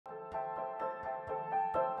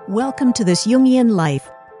Welcome to This Jungian Life.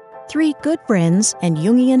 Three good friends and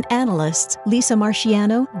Jungian analysts, Lisa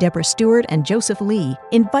Marchiano, Deborah Stewart, and Joseph Lee,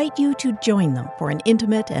 invite you to join them for an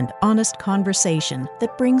intimate and honest conversation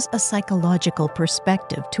that brings a psychological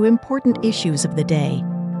perspective to important issues of the day.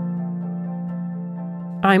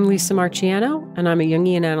 I'm Lisa Marchiano, and I'm a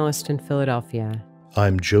Jungian analyst in Philadelphia.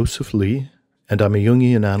 I'm Joseph Lee, and I'm a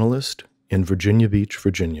Jungian analyst in Virginia Beach,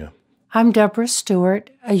 Virginia. I'm Deborah Stewart,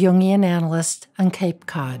 a Jungian analyst on Cape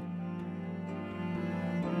Cod.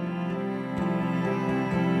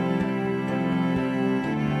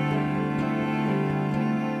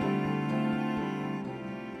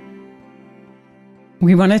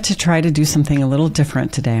 We wanted to try to do something a little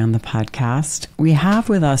different today on the podcast. We have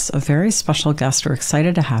with us a very special guest. We're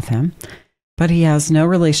excited to have him, but he has no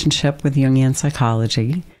relationship with Jungian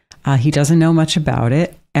psychology. He doesn't know much about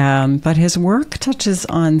it, but his work touches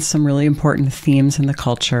on some really important themes in the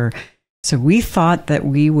culture. So we thought that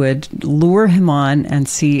we would lure him on and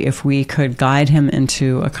see if we could guide him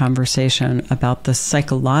into a conversation about the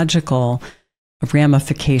psychological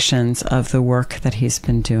ramifications of the work that he's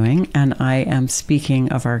been doing. And I am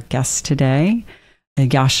speaking of our guest today,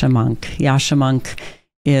 Yascha Mounk. Yascha Mounk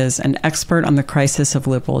is an expert on the crisis of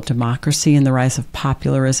liberal democracy and the rise of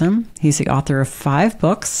popularism. He's the author of 5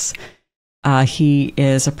 books. He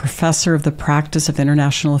is a professor of the practice of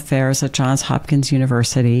international affairs at Johns Hopkins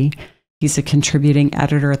University. He's a contributing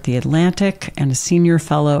editor at The Atlantic and a senior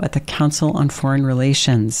fellow at the Council on Foreign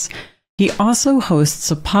Relations. He also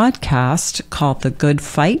hosts a podcast called The Good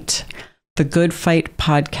Fight. The Good Fight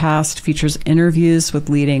podcast features interviews with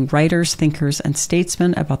leading writers, thinkers, and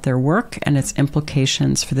statesmen about their work and its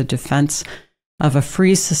implications for the defense of a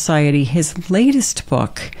free society. His latest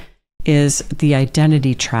book is The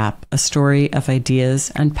Identity Trap, a story of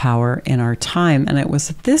ideas and power in our time. And it was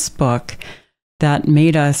this book that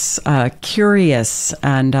made us curious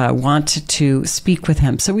and wanted to speak with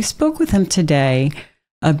him. So we spoke with him today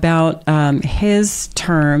about his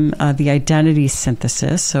term, the identity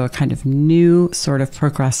synthesis, so a kind of new sort of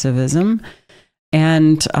progressivism,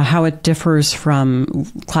 and how it differs from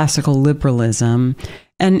classical liberalism,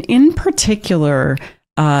 and in particular,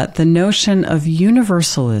 the notion of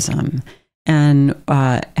universalism and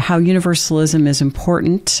how universalism is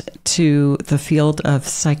important to the field of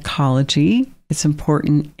psychology. It's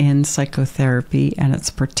important in psychotherapy, and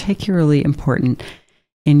it's particularly important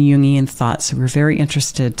in Jungian thought. So we're very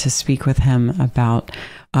interested to speak with him about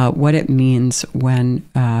what it means when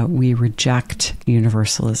we reject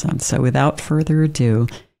universalism. So without further ado,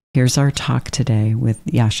 here's our talk today with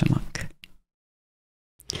Yascha Mounk.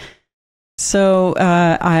 So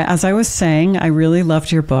as I was saying, I really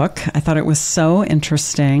loved your book. I thought it was so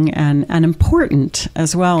interesting and important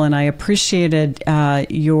as well. And I appreciated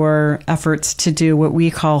your efforts to do what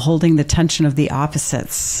we call holding the tension of the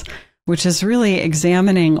opposites, which is really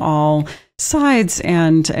examining all sides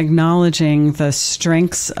and acknowledging the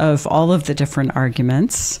strengths of all of the different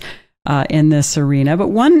arguments in this arena. But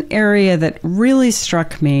one area that really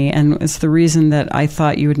struck me, and is the reason that I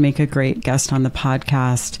thought you would make a great guest on the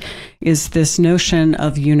podcast, is this notion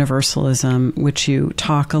of universalism, which you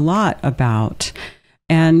talk a lot about.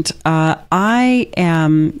 And I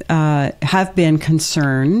have been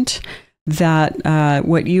concerned that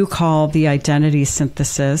what you call the identity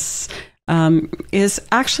synthesis is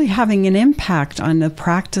actually having an impact on the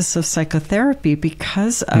practice of psychotherapy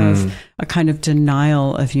because of a kind of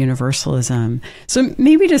denial of universalism. So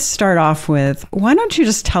maybe to start off with, why don't you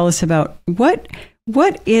just tell us about what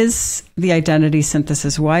is the identity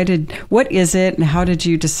synthesis? What is it, and how did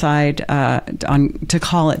you decide to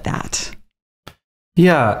call it that?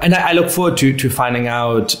 Yeah, and I look forward to finding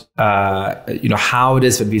out, how it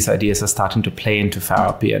is that these ideas are starting to play into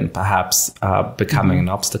therapy and perhaps becoming an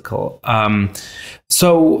obstacle. Perhaps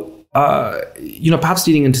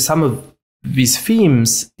leading into some of these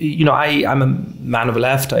themes, I'm a man of the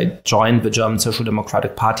left. I joined the German Social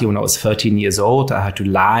Democratic Party when I was 13 years old. I had to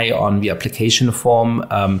lie on the application form,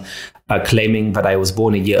 claiming that I was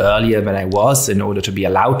born a year earlier than I was in order to be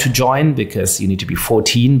allowed to join, because you need to be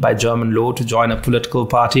 14 by German law to join a political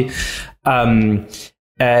party. And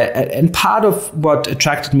part of what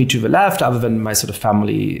attracted me to the left, other than my sort of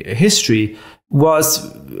family history,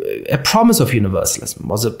 was a promise of universalism,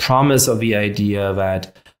 was a promise of the idea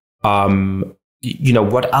that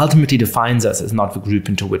what ultimately defines us is not the group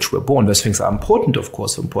into which we're born. Those things are important, of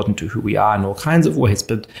course, important to who we are in all kinds of ways,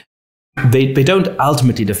 but they don't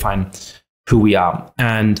ultimately define who we are.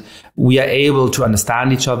 And we are able to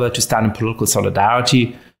understand each other, to stand in political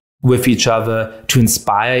solidarity with each other, to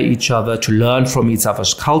inspire each other, to learn from each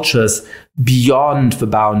other's cultures beyond the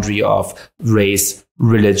boundary of race,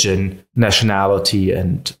 religion, nationality,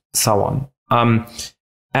 and so on.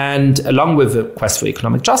 And along with the quest for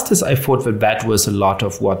economic justice, I thought that was a lot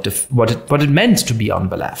of what it meant to be on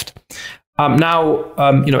the left.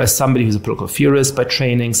 As somebody who's a political theorist by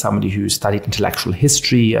training, somebody who studied intellectual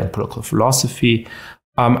history and political philosophy,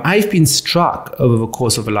 I've been struck over the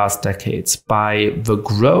course of the last decades by the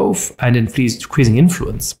growth and increasing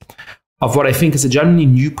influence of what I think is a genuinely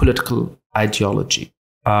new political ideology.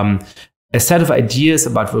 A set of ideas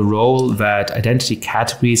about the role that identity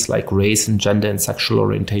categories like race and gender and sexual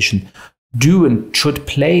orientation do and should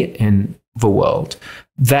play in the world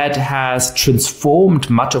that has transformed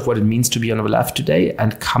much of what it means to be on the left today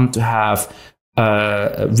and come to have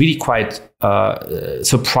a really quite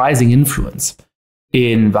surprising influence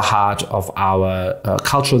in the heart of our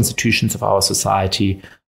cultural institutions, of our society,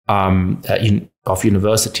 of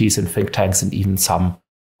universities and think tanks, and even some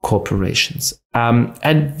corporations.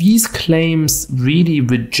 And these claims really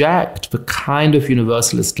reject the kind of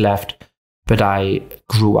universalist left that I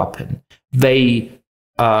grew up in. They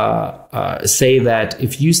say that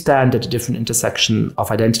if you stand at a different intersection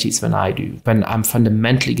of identities than I do, then I'm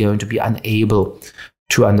fundamentally going to be unable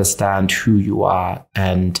to understand who you are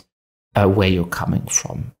and where you're coming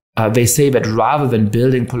from. They say that rather than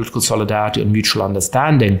building political solidarity and mutual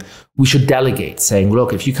understanding, we should delegate, saying,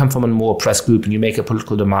 look, if you come from a more oppressed group and you make a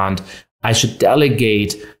political demand, I should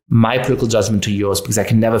delegate my political judgment to yours because I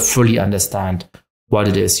can never fully understand what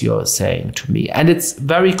it is you're saying to me. And it's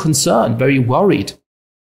very concerned, very worried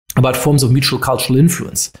about forms of mutual cultural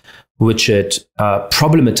influence, which it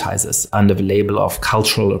problematizes under the label of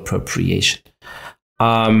cultural appropriation.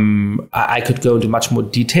 I could go into much more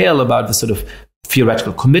detail about the sort of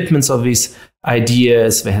theoretical commitments of these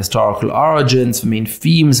ideas, the historical origins, the main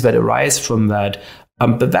themes that arise from that.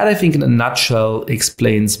 But that, I think, in a nutshell,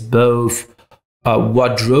 explains both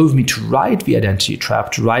what drove me to write The Identity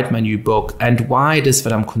Trap, to write my new book, and why it is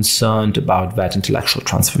that I'm concerned about that intellectual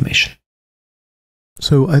transformation.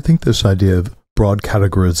 So I think this idea of broad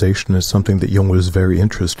categorization is something that Jung was very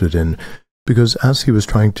interested in, because as he was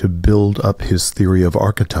trying to build up his theory of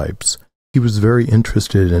archetypes, he was very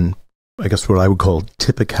interested in, I guess, what I would call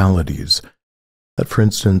typicalities. That, for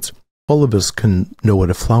instance, all of us can know what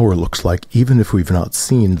a flower looks like, even if we've not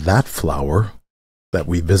seen that flower that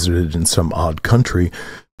we visited in some odd country,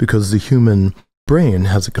 because the human brain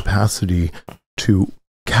has a capacity to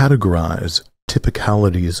categorize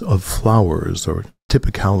typicalities of flowers, or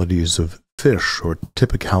typicalities of fish, or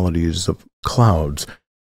typicalities of clouds.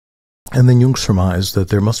 And then Jung surmised that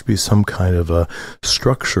there must be some kind of a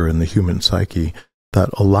structure in the human psyche that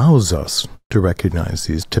allows us to recognize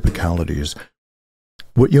these typicalities.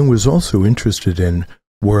 What Jung was also interested in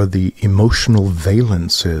were the emotional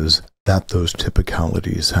valences that those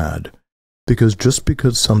typicalities had. Because just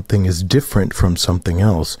because something is different from something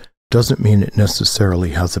else doesn't mean it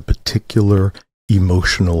necessarily has a particular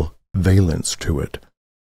emotional valence to it.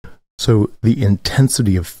 So the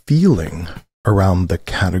intensity of feeling around the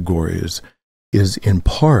categories is in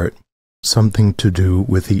part something to do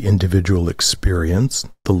with the individual experience,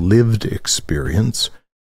 the lived experience.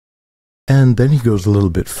 And then he goes a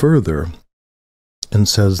little bit further and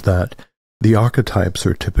says that the archetypes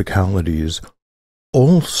or typicalities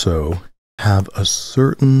also have a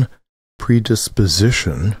certain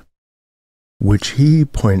predisposition, which he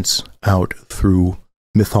points out through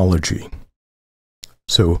mythology.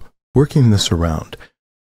 So, working this around,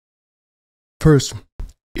 first,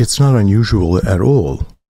 it's not unusual at all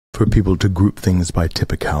for people to group things by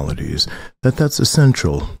typicalities, that's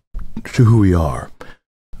essential to who we are.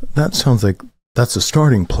 That sounds like that's a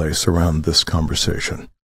starting place around this conversation.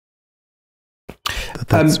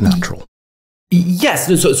 That's natural. Yes,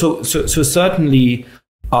 so certainly,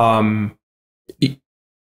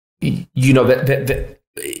 it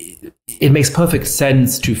makes perfect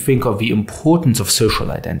sense to think of the importance of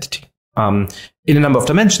social identity in a number of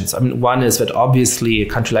dimensions. I mean, one is that obviously a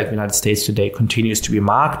country like the United States today continues to be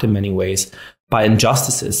marked in many ways by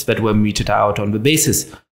injustices that were meted out on the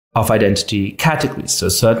basis of identity categories. So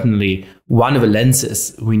certainly one of the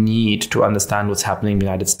lenses we need to understand what's happening in the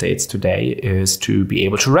United States today is to be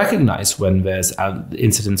able to recognize when there's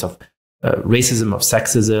incidents of racism, of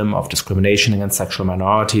sexism, of discrimination against sexual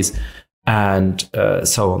minorities, and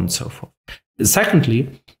so on and so forth. Secondly,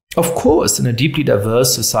 of course, in a deeply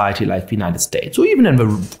diverse society like the United States, or even in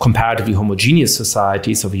the comparatively homogeneous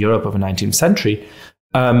societies of Europe of the 19th century,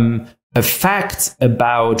 facts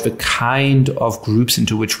about the kind of groups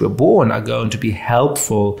into which we're born are going to be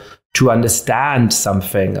helpful to understand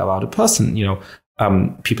something about a person.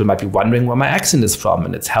 people might be wondering where my accent is from.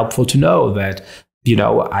 And it's helpful to know that,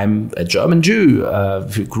 I'm a German Jew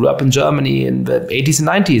who grew up in Germany in the 80s and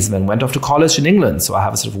 90s and then went off to college in England. So I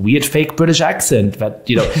have a sort of weird fake British accent that,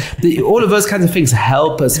 all of those kinds of things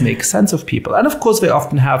help us make sense of people. And of course, they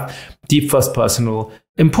often have deep first personal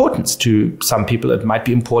importance. To some people, it might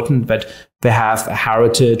be important that they have a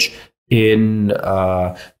heritage in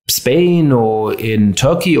Spain or in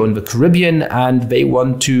Turkey or in the Caribbean, and they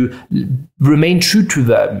want to remain true to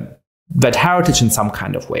that heritage in some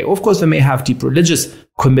kind of way. Or of course, they may have deep religious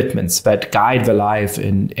commitments that guide their life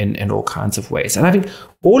in all kinds of ways. And I think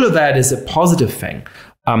all of that is a positive thing.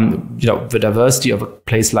 The diversity of a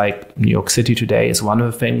place like New York City today is one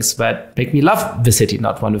of the things that make me love the city,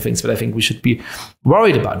 not one of the things that I think we should be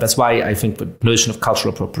worried about. That's why I think the notion of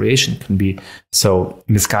cultural appropriation can be so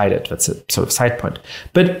misguided. That's a sort of side point.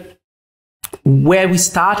 But where we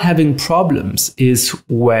start having problems is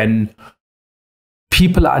when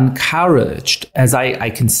people are encouraged, as I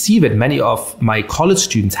can see that many of my college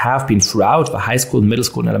students have been throughout the high school, middle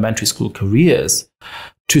school, and elementary school careers,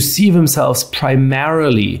 to see themselves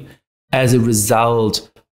primarily as a result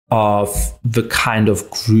of the kind of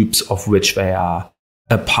groups of which they are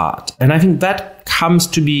a part. And I think that comes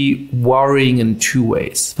to be worrying in two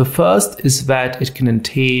ways. The first is that it can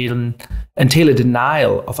entail a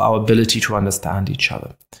denial of our ability to understand each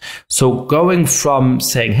other. So going from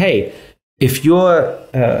saying, hey, if you're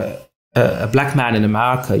a black man in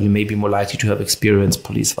America, you may be more likely to have experienced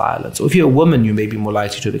police violence. Or if you're a woman, you may be more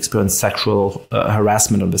likely to have experienced sexual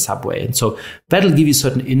harassment on the subway. And so that'll give you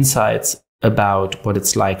certain insights about what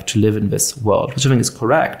it's like to live in this world, which I think is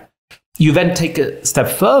correct. You then take a step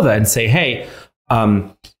further and say, hey, I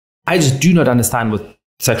just do not understand what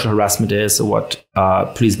sexual harassment is or what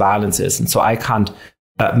police violence is. And so I can't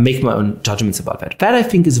make my own judgments about that. That I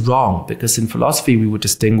think is wrong, because in philosophy, we would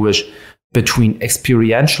distinguish between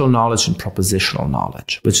experiential knowledge and propositional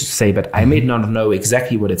knowledge, which is to say that I may not know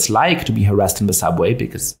exactly what it's like to be harassed in the subway,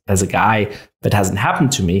 because as a guy, that hasn't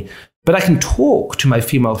happened to me. But I can talk to my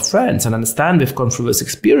female friends and understand they've gone through those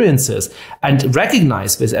experiences and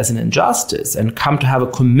recognize this as an injustice and come to have a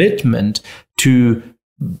commitment to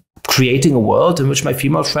creating a world in which my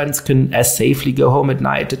female friends can as safely go home at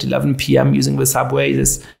night at 11 p.m. using the subway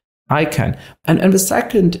as I can. And the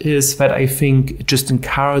second is that I think it just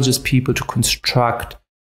encourages people to construct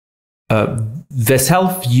their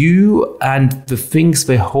self-view and the things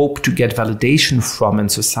they hope to get validation from in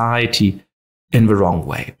society in the wrong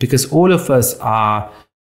way. Because all of us are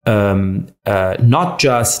not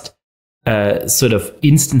just sort of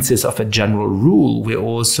instances of a general rule, we're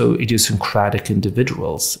also idiosyncratic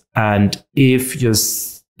individuals. And if you're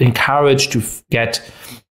encouraged to get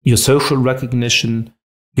your social recognition,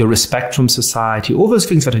 your respect from society, all those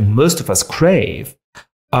things that I think most of us crave,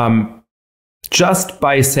 just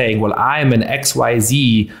by saying, well, I'm an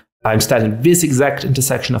XYZ, I'm standing at this exact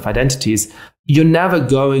intersection of identities, you're never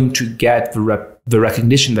going to get the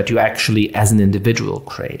recognition that you actually, as an individual,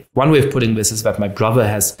 crave. One way of putting this is that my brother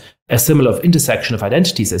has a similar intersection of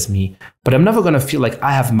identities as me, but I'm never going to feel like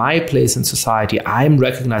I have my place in society, I'm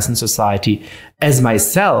recognized in society as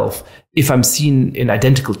myself if I'm seen in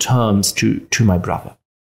identical terms to my brother.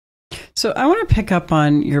 So I want to pick up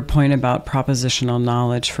on your point about propositional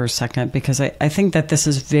knowledge for a second, because I think that this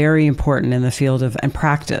is very important in the field of and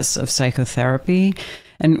practice of psychotherapy.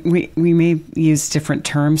 And we may use different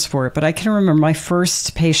terms for it, but I can remember my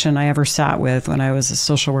first patient I ever sat with when I was a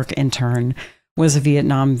social work intern was a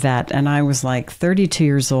Vietnam vet. And I was like 32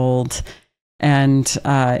 years old. And,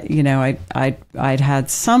 I'd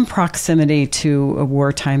had some proximity to a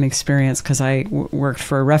wartime experience because I worked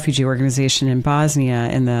for a refugee organization in Bosnia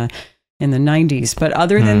in the 90s. But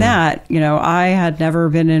other than that, I had never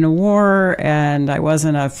been in a war, and I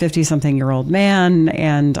wasn't a 50-something-year-old man,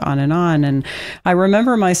 and on and on. And I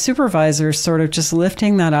remember my supervisor sort of just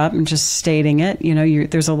lifting that up and just stating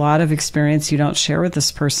it. There's a lot of experience you don't share with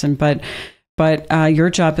this person, but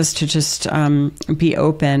your job is to just be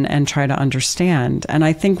open and try to understand. And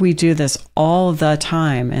I think we do this all the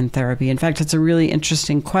time in therapy. In fact, it's a really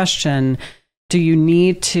interesting question. Do you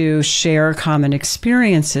need to share common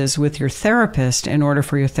experiences with your therapist in order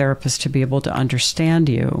for your therapist to be able to understand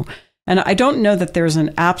you? And I don't know that there's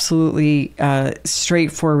an absolutely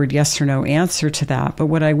straightforward yes or no answer to that. But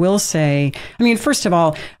what I will say, first of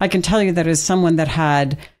all, I can tell you that as someone that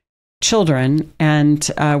had children, and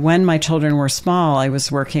when my children were small, I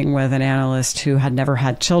was working with an analyst who had never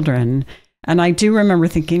had children. And I do remember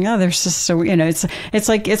thinking, there's just so, it's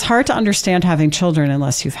like, it's hard to understand having children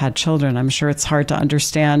unless you've had children. I'm sure it's hard to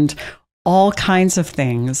understand all kinds of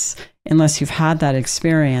things unless you've had that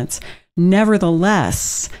experience.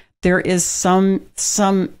 Nevertheless, there is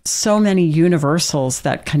so many universals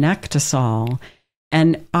that connect us all.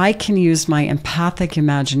 And I can use my empathic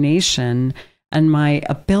imagination and my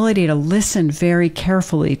ability to listen very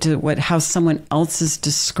carefully to how someone else has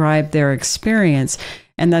described their experience.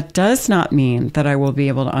 And that does not mean that I will be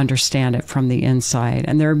able to understand it from the inside.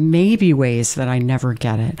 And there may be ways that I never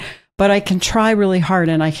get it, but I can try really hard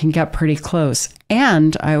and I can get pretty close.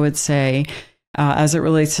 And I would say, as it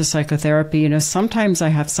relates to psychotherapy, sometimes I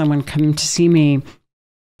have someone come to see me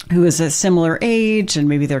who is a similar age, and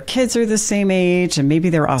maybe their kids are the same age, and maybe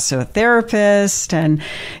they're also a therapist, and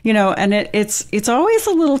it's always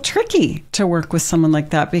a little tricky to work with someone like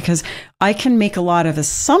that, because I can make a lot of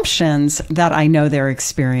assumptions that I know their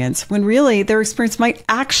experience, when really their experience might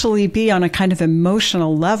actually be on a kind of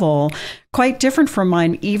emotional level quite different from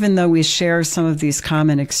mine, even though we share some of these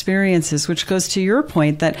common experiences, which goes to your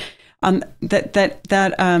point that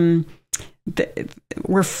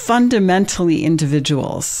we're fundamentally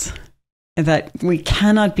individuals, that we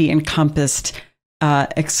cannot be encompassed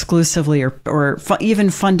exclusively or even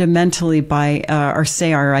fundamentally by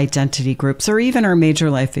our identity groups or even our major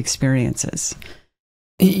life experiences.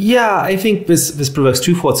 Yeah, I think this provokes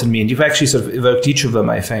two thoughts in me, and you've actually sort of evoked each of them,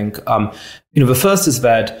 I think. The first is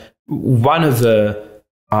that one of the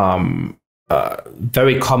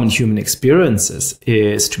very common human experiences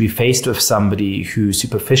is to be faced with somebody who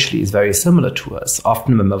superficially is very similar to us,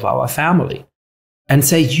 often a member of our family, and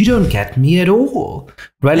say, you don't get me at all,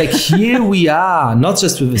 right? Like, here we are, not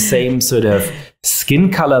just with the same sort of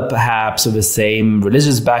skin color, perhaps, or the same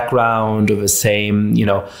religious background, or the same,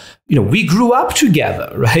 we grew up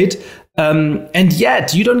together, right? And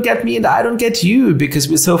yet you don't get me and I don't get you, because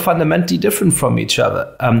we're so fundamentally different from each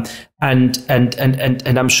other. And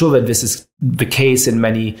I'm sure that this is the case in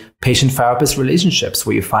many patient-therapist relationships,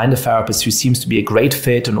 where you find a therapist who seems to be a great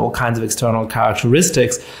fit on all kinds of external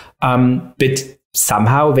characteristics, but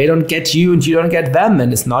somehow they don't get you and you don't get them,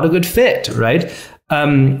 and it's not a good fit, right?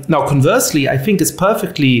 Now, conversely, I think it's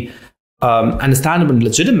perfectly understandable and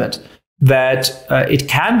legitimate that it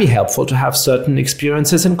can be helpful to have certain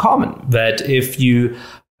experiences in common. That if you,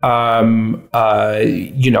 have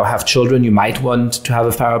children, you might want to have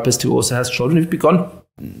a therapist who also has children. If you've gone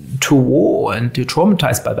to war and you're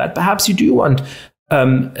traumatized by that, perhaps you do want,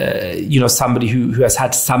 somebody who has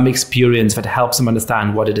had some experience that helps them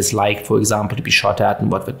understand what it is like, for example, to be shot at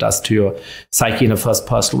and what that does to your psyche in a first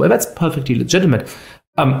personal way. That's perfectly legitimate.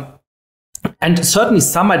 And certainly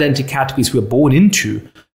some identity categories we're born into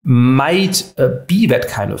might be that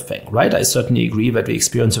kind of thing, right? I certainly agree that the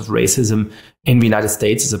experience of racism in the United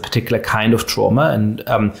States is a particular kind of trauma. And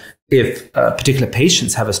if particular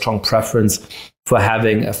patients have a strong preference for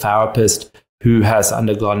having a therapist who has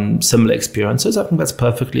undergone similar experiences, I think that's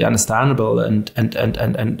perfectly understandable and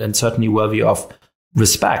certainly worthy of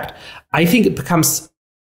respect. I think it becomes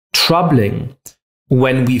troubling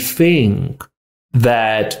when we think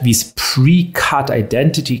that these pre-cut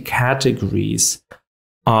identity categories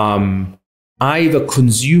either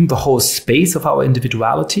consume the whole space of our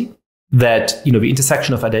individuality, that the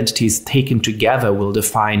intersection of identities taken together will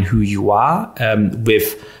define who you are,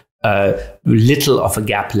 with little of a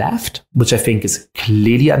gap left, which I think is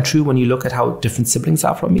clearly untrue when you look at how different siblings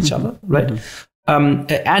are from each other, right?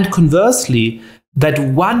 Mm-hmm. And conversely, that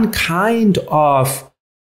one kind of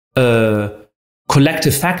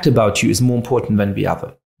collective fact about you is more important than the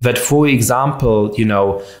other. That, for example,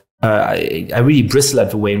 I really bristle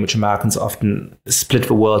at the way in which Americans often split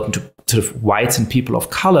the world into sort of whites and people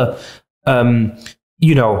of color.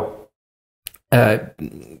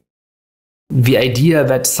 The idea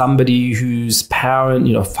that somebody whose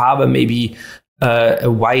father may be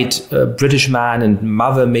a white British man and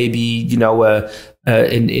mother may be,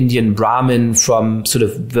 an Indian Brahmin from sort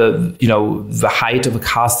of the height of a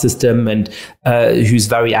caste system, and who's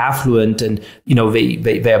very affluent, and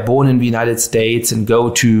they are born in the United States and go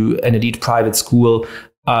to an elite private school,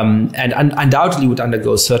 and undoubtedly would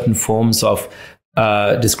undergo certain forms of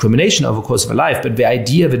discrimination over the course of their life. But the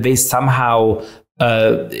idea that they somehow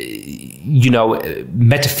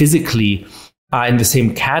metaphysically are in the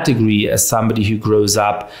same category as somebody who grows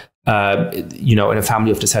up in a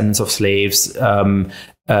family of descendants of slaves, in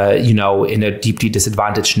a deeply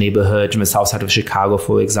disadvantaged neighborhood in the south side of Chicago,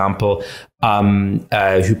 for example,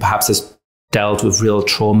 who perhaps has dealt with real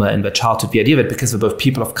trauma in their childhood. The idea that because they're both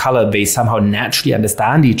people of color, they somehow naturally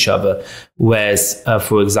understand each other, whereas,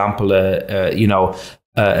 for example, a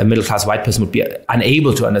middle-class white person would be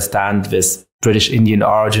unable to understand this British Indian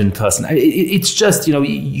origin person. It's just,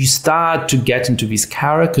 you start to get into these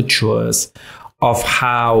caricatures of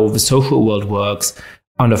how the social world works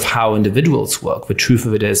and of how individuals work. The truth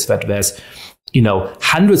of it is that there's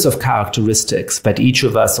hundreds of characteristics that each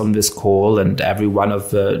of us on this call and every one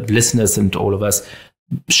of the listeners and all of us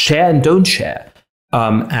share and don't share.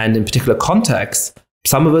 And in particular contexts,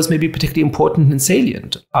 some of us may be particularly important and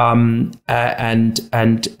salient, and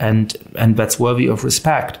that's worthy of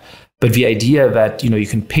respect. But the idea that you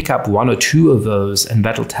can pick up one or two of those and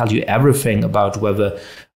that'll tell you everything about whether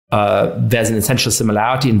there's an essential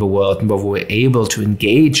similarity in the world and whether we're able to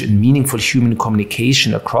engage in meaningful human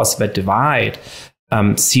communication across that divide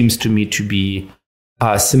seems to me to be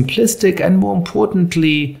simplistic and, more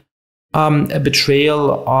importantly, a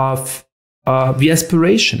betrayal of the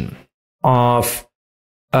aspiration of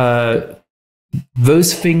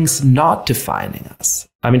those things not defining us.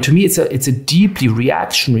 I mean, to me, it's a deeply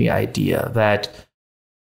reactionary idea that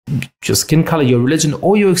your skin color, your religion,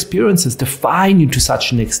 or your experiences define you to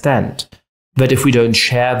such an extent that if we don't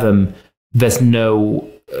share them, there's no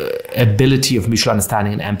ability of mutual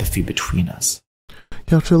understanding and empathy between us.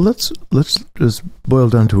 Yascha, let's just boil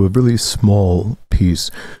down to a really small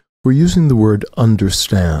piece. We're using the word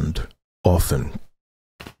understand often.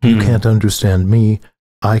 You can't understand me.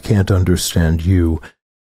 I can't understand you.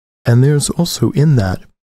 And there's also in that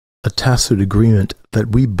a tacit agreement that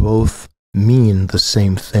we both mean the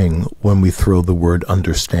same thing when we throw the word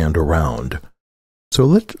understand around.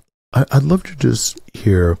 So I'd love to just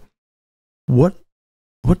hear what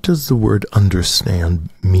does the word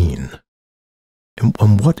understand mean?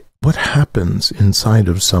 And what happens inside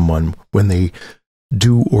of someone when they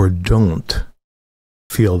do or don't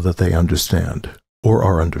feel that they understand or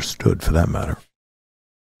are understood, for that matter?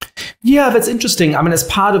 Yeah, that's interesting. I mean, as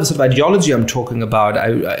part of the sort of ideology I'm talking about,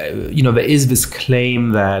 there is this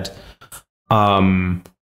claim that,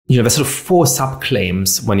 there's sort of four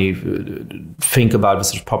subclaims when you think about the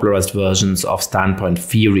sort of popularized versions of standpoint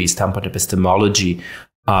theory, standpoint epistemology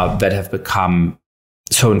that have become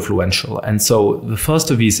so influential. And so the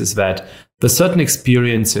first of these is that there's certain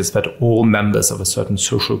experiences that all members of a certain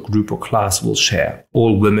social group or class will share.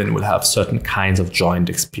 All women will have certain kinds of joint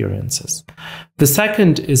experiences. The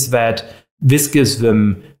second is that this gives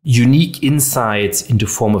them unique insights into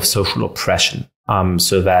form of social oppression,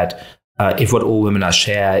 so that if what all women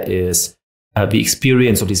share is the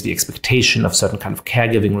experience, or at least the expectation of certain kind of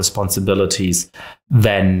caregiving responsibilities,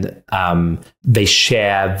 then they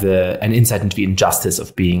share an insight into the injustice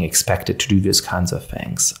of being expected to do these kinds of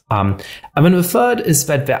things. And then the third is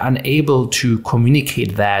that they're unable to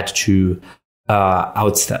communicate that to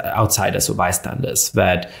outsiders or bystanders,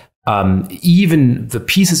 that even the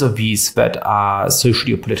pieces of these that are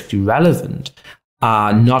socially or politically relevant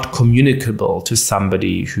are not communicable to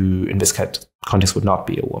somebody who, in this context, would not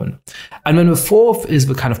be a woman. And then the fourth is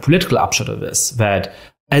the kind of political upshot of this, that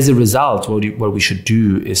as a result, what we should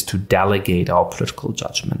do is to delegate our political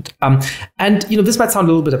judgment. And this might sound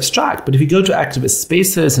a little bit abstract, but if you go to activist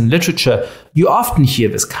spaces and literature, you often hear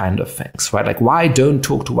this kind of things, right? Like, why don't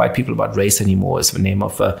talk to white people about race anymore is the name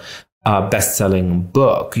of a best-selling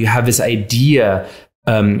book. You have this idea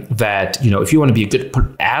that, if you want to be a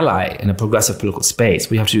good ally in a progressive political space,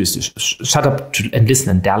 what you have to do is to shut up and listen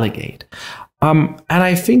and delegate. And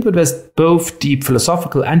I think that there's both deep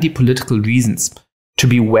philosophical and deep political reasons to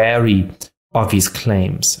be wary of these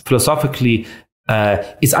claims. Philosophically,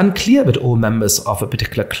 it's unclear that all members of a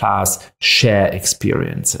particular class share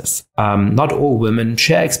experiences. Not all women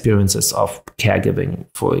share experiences of caregiving,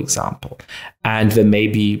 for example. And there may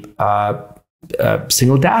be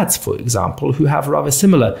single dads, for example, who have rather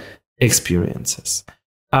similar experiences.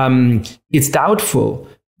 It's doubtful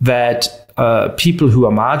that people who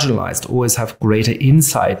are marginalized always have greater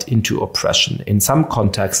insight into oppression. In some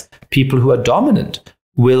contexts, people who are dominant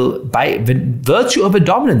will, by virtue of a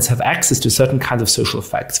dominance, have access to certain kinds of social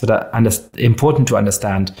facts that are important to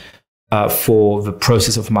understand for the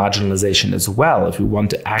process of marginalization as well. If we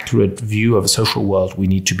want an accurate view of a social world, we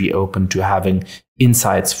need to be open to having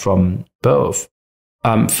insights from both.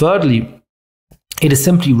 Thirdly, it is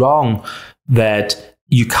simply wrong that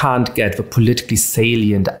you can't get the politically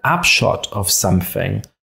salient upshot of something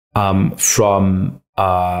from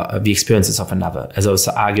the experiences of another. As I was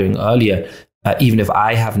arguing earlier, even if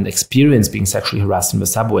I haven't experienced being sexually harassed in the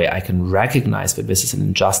subway, I can recognize that this is an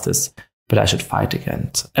injustice that I should fight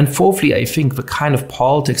against. And fourthly, I think the kind of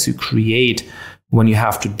politics you create when you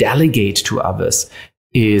have to delegate to others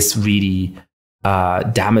is really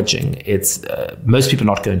damaging. It's most people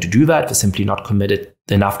are not going to do that. They're simply not committed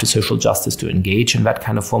enough to social justice to engage in that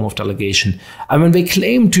kind of form of delegation. And when they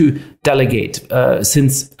claim to delegate,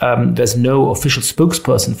 since there's no official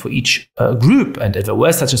spokesperson for each group, and if there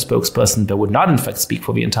were such a spokesperson, they would not in fact speak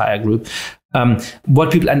for the entire group,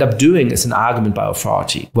 what people end up doing is an argument by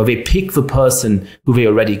authority, where they pick the person who they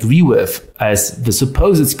already agree with as the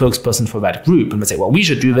supposed spokesperson for that group. And they say, well, we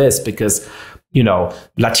should do this because,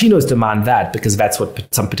 Latinos demand that because that's what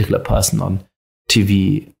some particular person on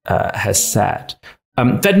TV has said.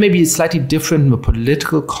 That may be slightly different in the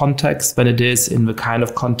political context than it is in the kind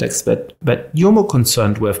of context that you're more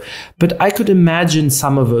concerned with. But I could imagine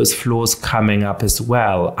some of those flaws coming up as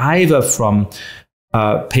well, either from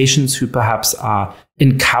patients who perhaps are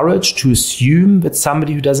encouraged to assume that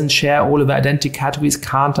somebody who doesn't share all of the identity categories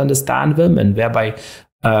can't understand them, and thereby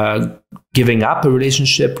giving up a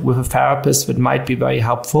relationship with a therapist that might be very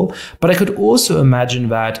helpful. But I could also imagine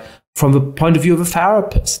that from the point of view of a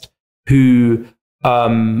therapist who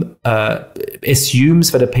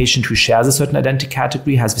assumes that a patient who shares a certain identity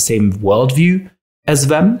category has the same worldview as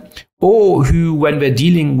them, or who, when they're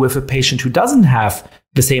dealing with a patient who doesn't have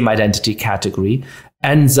the same identity category,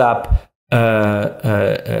 ends up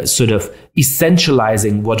sort of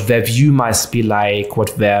essentializing what their view must be like,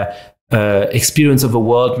 what their experience of the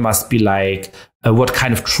world must be like, what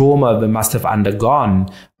kind of trauma they must have undergone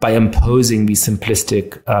by imposing these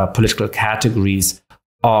simplistic political categories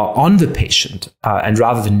on the patient, and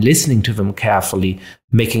rather than listening to them carefully,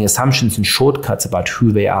 making assumptions and shortcuts about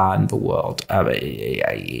who they are in the world.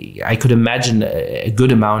 I could imagine a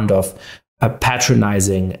good amount of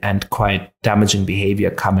patronizing and quite damaging behavior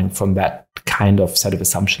coming from that kind of set of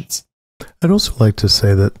assumptions. I'd also like to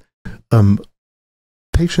say that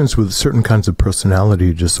patients with certain kinds of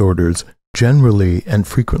personality disorders generally and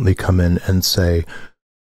frequently come in and say,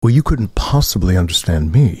 well, you couldn't possibly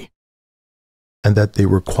understand me. And that they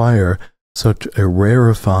require such a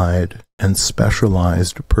rarefied and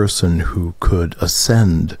specialized person who could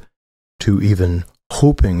ascend to even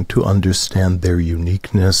hoping to understand their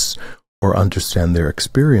uniqueness or understand their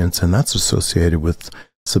experience, and that's associated with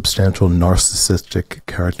substantial narcissistic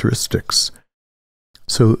characteristics.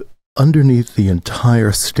 So underneath the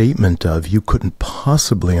entire statement of you couldn't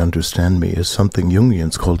possibly understand me is something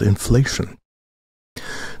Jungians called inflation.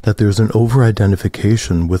 That there's an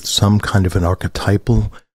over-identification with some kind of an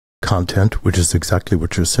archetypal content, which is exactly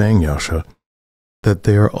what you're saying, Yascha, that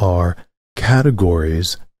there are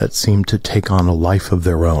categories that seem to take on a life of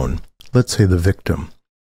their own. Let's say the victim.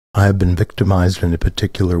 I have been victimized in a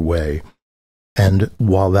particular way, and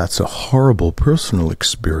while that's a horrible personal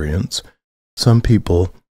experience, some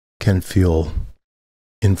people can feel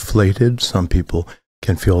inflated, some people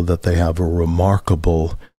can feel that they have a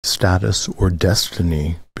remarkable status or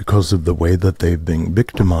destiny because of the way that they've been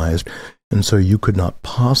victimized, and so you could not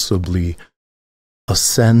possibly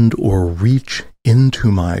ascend or reach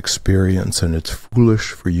into my experience, and it's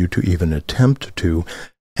foolish for you to even attempt to.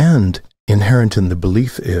 And inherent in the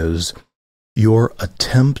belief is your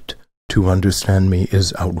attempt to understand me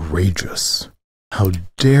is outrageous. How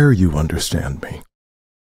dare you understand me?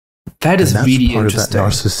 That is really part interesting. Of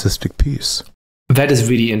that narcissistic piece. That is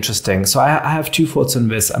really interesting. So I have two thoughts on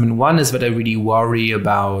this. I mean, one is that I really worry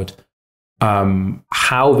about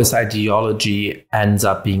how this ideology ends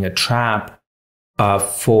up being a trap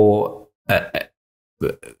for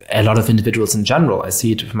a lot of individuals in general. I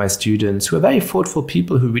see it with my students who are very thoughtful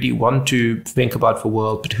people who really want to think about the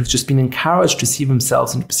world, but who've just been encouraged to see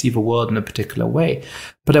themselves and perceive the world in a particular way.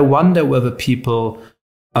 But I wonder whether people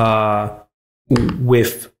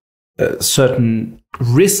with certain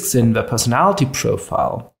risks in their personality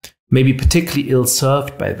profile may be particularly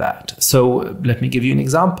ill-served by that. So let me give you an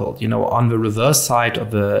example. On the reverse side of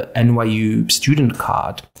the NYU student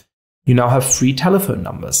card, you now have 3 telephone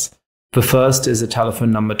numbers. The first is a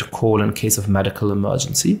telephone number to call in case of medical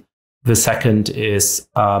emergency. The second is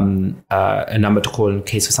a number to call in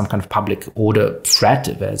case of some kind of public order threat,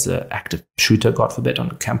 if there's an active shooter, God forbid, on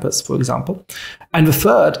campus, for example. And the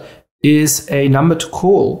third is a number to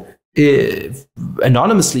call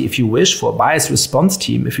anonymously, if you wish, for a biased response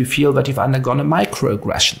team if you feel that you've undergone a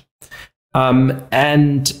microaggression.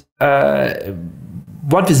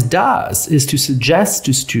 What this does is to suggest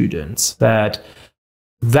to students that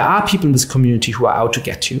there are people in this community who are out to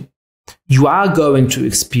get you. You are going to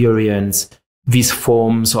experience these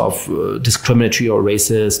forms of discriminatory or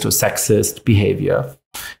racist or sexist behavior.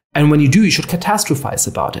 And when you do, you should catastrophize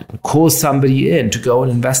about it and call somebody in to go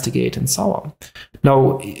and investigate and so on.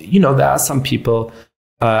 Now, there are some people,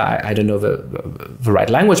 I don't know the right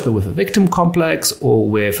language, but with a victim complex or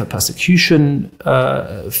with a persecution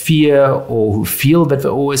fear, or who feel that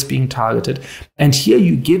they're always being targeted. And here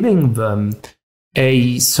you're giving them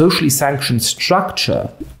a socially sanctioned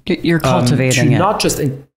structure. You're cultivating it. Not just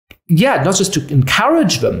not just to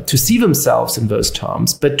encourage them to see themselves in those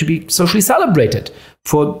terms, but to be socially celebrated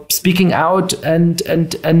for speaking out and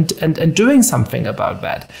doing something about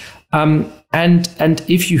that. And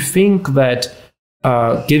if you think that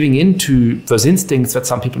giving into those instincts that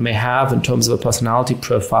some people may have in terms of a personality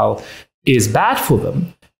profile is bad for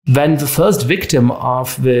them, then the first victim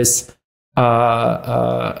of this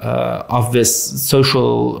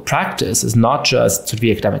social practice is not just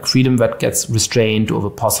the academic freedom that gets restrained, or the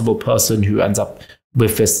possible person who ends up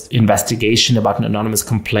with this investigation about an anonymous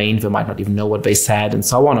complaint, they might not even know what they said and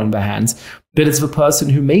so on their hands, but it's the person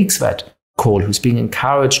who makes that call, who's being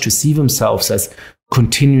encouraged to see themselves as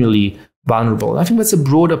continually vulnerable. And I think that's a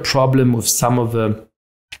broader problem with some of the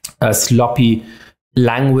sloppy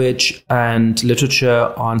language and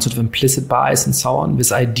literature on sort of implicit bias and so on.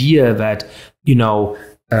 This idea that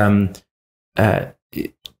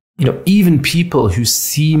even people who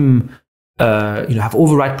seem have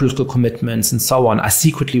override political commitments and so on are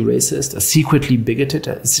secretly racist, are secretly bigoted,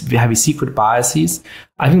 have secret biases.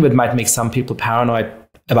 I think that might make some people paranoid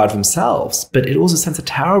about themselves, but it also sends a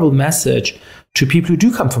terrible message to people who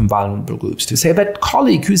do come from vulnerable groups, to say that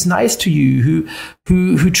colleague who's nice to you,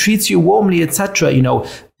 who treats you warmly, etc.,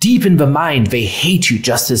 deep in the mind, they hate you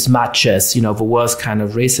just as much as, the worst kind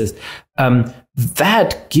of racist.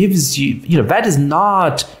 That gives you, that is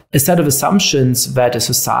not a set of assumptions that a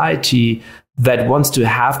society that wants to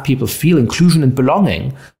have people feel inclusion and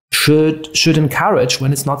belonging should encourage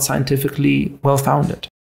when it's not scientifically well-founded.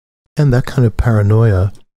 And that kind of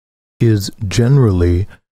paranoia is generally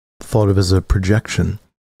thought of as a projection,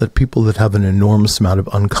 that people that have an enormous amount of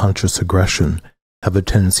unconscious aggression have a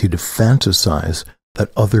tendency to fantasize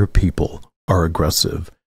that other people are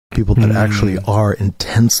aggressive. People that actually are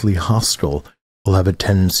intensely hostile will have a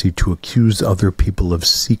tendency to accuse other people of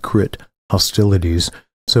secret hostilities.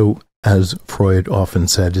 So, as Freud often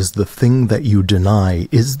said, is the thing that you deny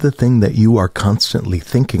is the thing that you are constantly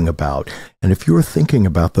thinking about. And if you're thinking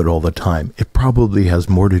about that all the time, it probably has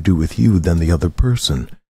more to do with you than the other person.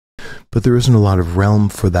 But there isn't a lot of realm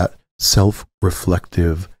for that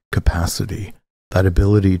self-reflective capacity. That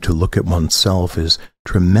ability to look at oneself is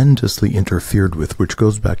tremendously interfered with, which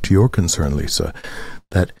goes back to your concern, Lisa,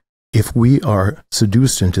 that if we are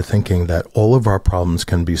seduced into thinking that all of our problems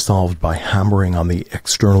can be solved by hammering on the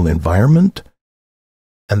external environment,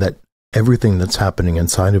 and that everything that's happening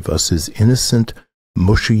inside of us is innocent,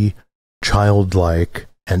 mushy, childlike,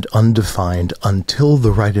 and undefined until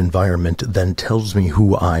the right environment then tells me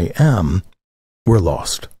who I am, we're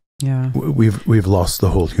lost. Yeah. We've lost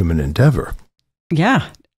the whole human endeavor. Yeah.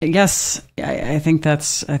 Yes, I think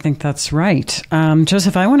that's right.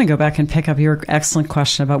 Joseph, I want to go back and pick up your excellent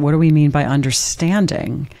question about what do we mean by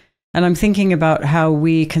understanding? And I'm thinking about how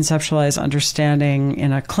we conceptualize understanding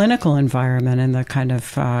in a clinical environment in the kind of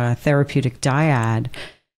therapeutic dyad.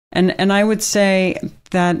 And I would say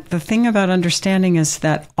that the thing about understanding is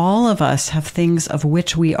that all of us have things of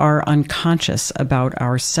which we are unconscious about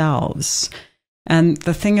ourselves. And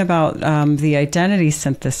the thing about the identity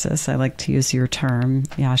synthesis, I like to use your term,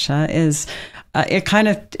 Yascha, is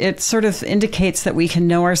it sort of indicates that we can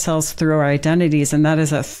know ourselves through our identities, and that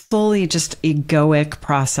is a fully just egoic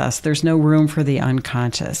process. There's no room for the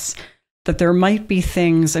unconscious. That there might be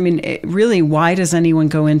things, really, why does anyone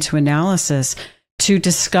go into analysis? To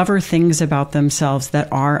discover things about themselves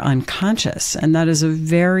that are unconscious. And that is a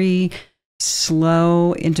very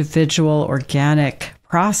slow, individual, organic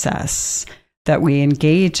process that we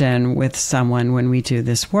engage in with someone when we do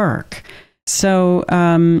this work. So,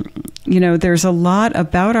 there's a lot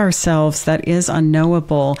about ourselves that is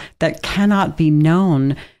unknowable, that cannot be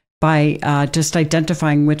known by just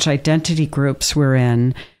identifying which identity groups we're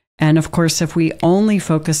in. And of course, if we only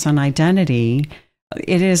focus on identity,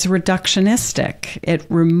 it is reductionistic. It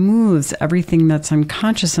removes everything that's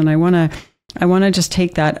unconscious. And I want to just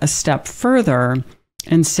take that a step further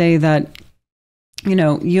and say that,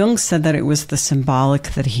 Jung said that it was the symbolic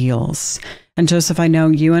that heals. And Joseph, I know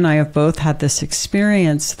you and I have both had this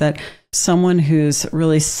experience that someone who's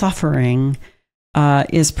really suffering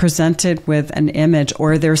is presented with an image,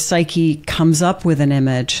 or their psyche comes up with an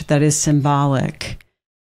image that is symbolic.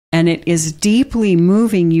 And it is deeply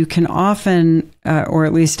moving. You can often, or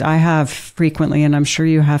at least I have frequently, and I'm sure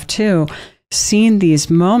you have too, seen these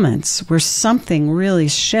moments where something really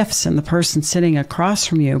shifts in the person sitting across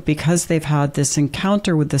from you because they've had this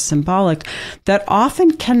encounter with the symbolic that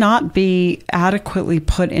often cannot be adequately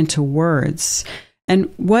put into words.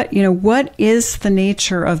 And what is the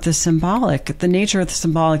nature of the symbolic? The nature of the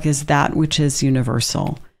symbolic is that which is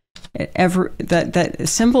universal. That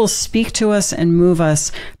symbols speak to us and move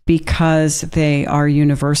us because they are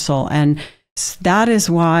universal. And That is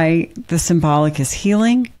why the symbolic is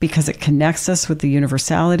healing, because it connects us with the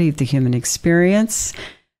universality of the human experience.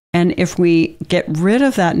 And if we get rid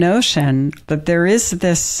of that notion that there is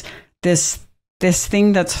this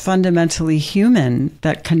thing that's fundamentally human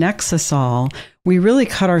that connects us all, we really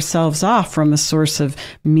cut ourselves off from a source of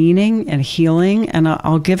meaning and healing. And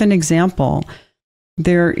I'll give an example.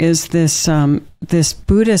 There is this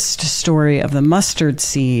Buddhist story of the mustard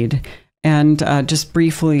seed. And just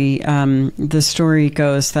briefly, the story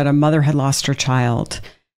goes that a mother had lost her child,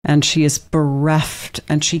 and she is bereft,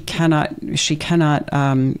 and she cannot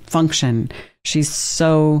function. She's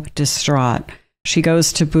so distraught. She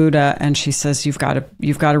goes to Buddha and she says, "You've got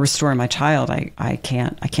to restore my child. I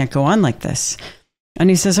can't go on like this." And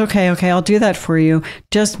he says, "Okay, I'll do that for you.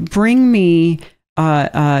 Just bring me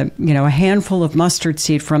a handful of mustard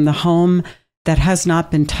seed from the home that has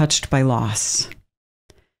not been touched by loss."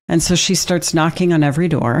 And so she starts knocking on every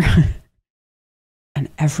door, and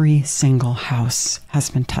every single house has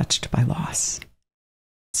been touched by loss.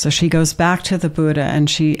 So she goes back to the Buddha and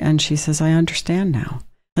she says, "I understand now.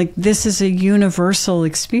 Like, this is a universal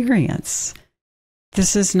experience.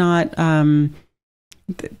 This is not,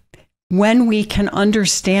 when we can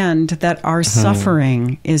understand that our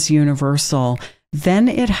suffering is universal, then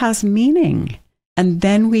it has meaning, and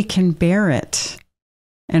then we can bear it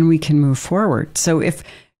and we can move forward."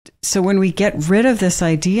 So when we get rid of this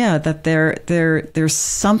idea that there's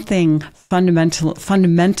something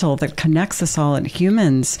fundamental that connects us all as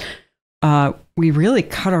humans, we really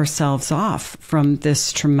cut ourselves off from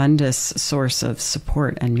this tremendous source of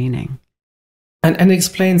support and meaning. And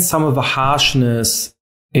explain some of the harshness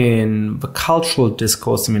in the cultural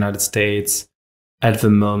discourse in the United States at the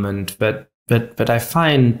moment that I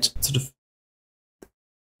find sort of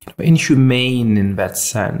inhumane in that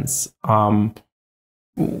sense,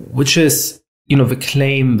 which is, the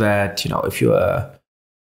claim that, if you're a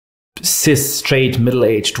cis, straight,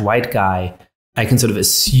 middle-aged white guy, I can sort of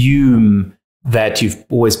assume that you've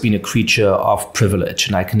always been a creature of privilege,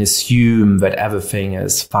 and I can assume that everything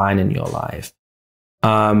is fine in your life.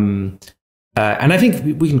 And I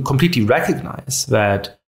think we can completely recognize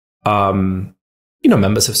that,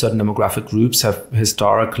 members of certain demographic groups have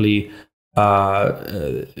historically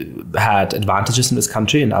had advantages in this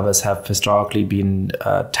country, and others have historically been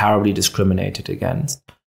terribly discriminated against.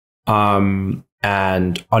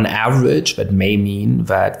 And on average, that may mean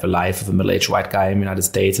that the life of a middle-aged white guy in the United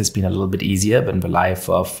States has been a little bit easier than the life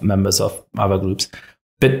of members of other groups.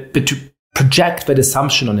 But to project that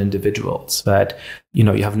assumption on individuals that, you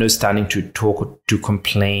have no standing to talk or to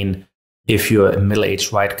complain if you're a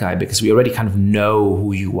middle-aged white guy, because we already kind of know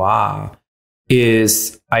who you are,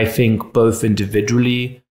 is, I think, both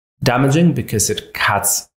individually damaging because it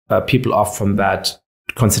cuts people off from that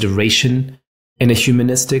consideration in a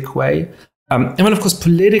humanistic way. And then, of course,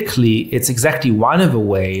 politically, it's exactly one of the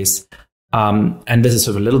ways, and this is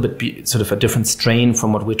sort of a little bit sort of a different strain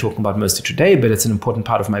from what we're talking about mostly today, but it's an important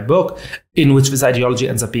part of my book, in which this ideology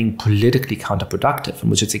ends up being politically counterproductive, in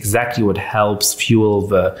which it's exactly what helps fuel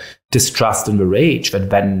the distrust and the rage that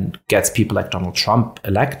then gets people like Donald Trump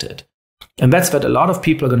elected. And that's that a lot of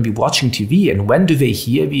people are going to be watching TV, and when do they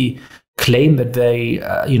hear the claim that they,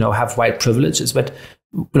 have white privilege? Is that,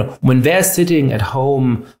 when they're sitting at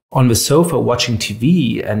home on the sofa watching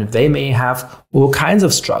TV, and they may have all kinds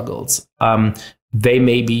of struggles. They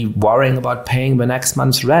may be worrying about paying the next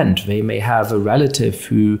month's rent. They may have a relative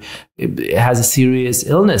who has a serious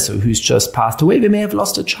illness or who's just passed away. They may have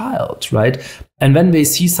lost a child, right? And then they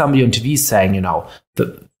see somebody on TV saying,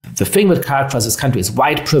 the thing that characterizes this country is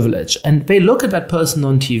white privilege. And they look at that person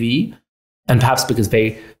on TV, and perhaps because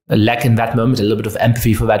they lack in that moment a little bit of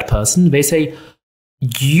empathy for that person, they say,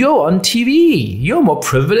 "You're on TV. You're more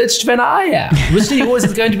privileged than I am," which always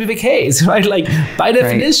is going to be the case, right? Like, by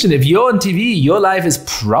definition, If you're on TV, your life is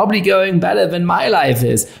probably going better than my life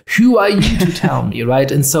is. Who are you to tell me,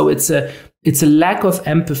 right? And so it's a lack of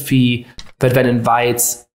empathy that then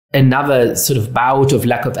invites another sort of bout of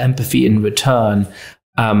lack of empathy in return.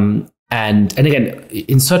 And again,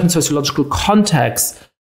 in certain sociological contexts,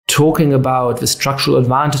 talking about the structural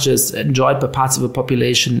advantages enjoyed by parts of the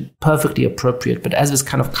population, perfectly appropriate. But as this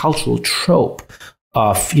kind of cultural trope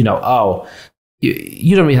of, you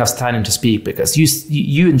don't really have standing to speak because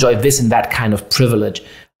you enjoy this and that kind of privilege,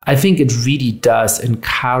 I think it really does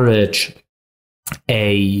encourage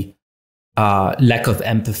a lack of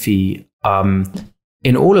empathy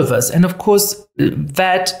in all of us. And of course,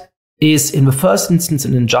 that is in the first instance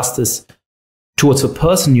an injustice towards the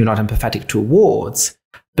person you're not empathetic towards.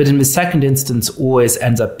 But in the second instance, always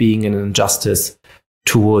ends up being an injustice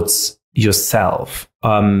towards yourself.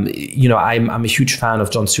 I'm a huge fan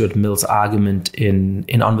of John Stuart Mill's argument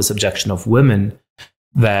in On the Subjection of Women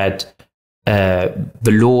that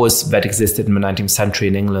the laws that existed in the 19th century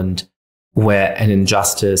in England were an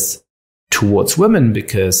injustice towards women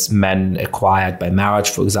because men acquired by marriage,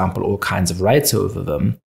 for example, all kinds of rights over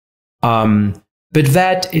them. But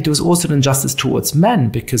that it was also an injustice towards men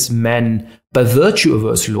because men, by virtue of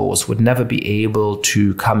those laws, would never be able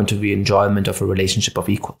to come into the enjoyment of a relationship of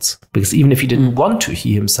equals. Because even if he didn't want to,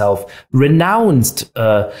 he himself renounced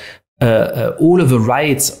all of the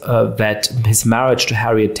rights that his marriage to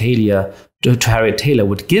Harriet Taylor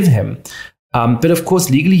would give him. But of course,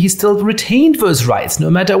 legally, he still retained those rights, no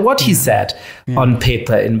matter what he said on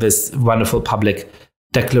paper in this wonderful public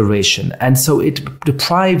declaration. And so it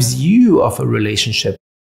deprives you of a relationship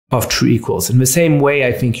of true equals. In the same way,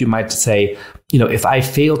 I think you might say, if I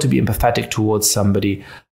fail to be empathetic towards somebody,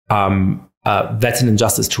 that's an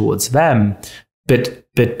injustice towards them. But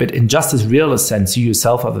in justice realist sense, you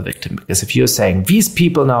yourself are the victim. Because if you're saying these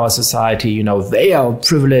people in our society, they are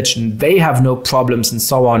privileged and they have no problems and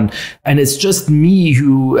so on, and it's just me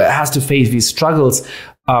who has to face these struggles,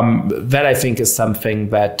 that I think is something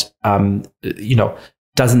that,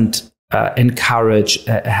 doesn't encourage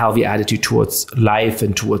a healthy attitude towards life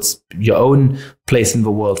and towards your own place in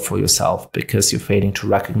the world for yourself, because you're failing to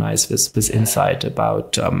recognize this insight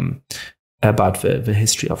about the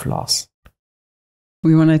history of loss.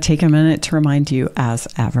 We want to take a minute to remind you, as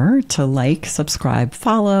ever, to like, subscribe,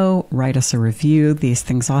 follow, write us a review. These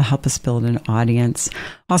things all help us build an audience.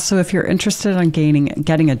 Also, if you're interested in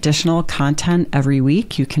getting additional content every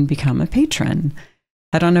week, you can become a patron.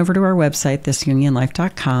 Head on over to our website,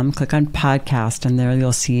 thisjungianlife.com, click on podcast, and there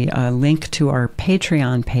you'll see a link to our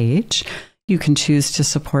Patreon page. You can choose to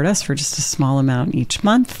support us for just a small amount each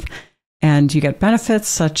month. And you get benefits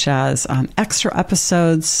such as extra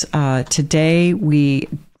episodes. Today, we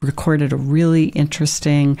recorded a really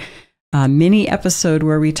interesting mini episode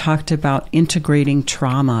where we talked about integrating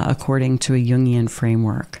trauma according to a Jungian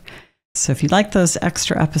framework. So if you'd like those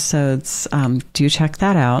extra episodes, do check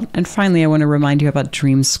that out. And finally, I want to remind you about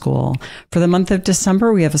Dream School. For the month of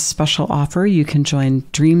December, we have a special offer. You can join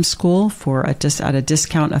Dream School at a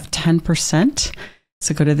discount of 10%.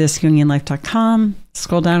 So go to thisjungianlife.com,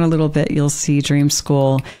 scroll down a little bit, you'll see Dream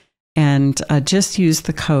School, and just use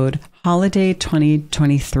the code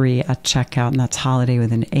HOLIDAY2023 at checkout, and that's holiday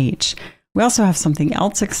with an H. We also have something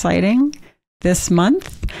else exciting. This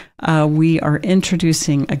month, we are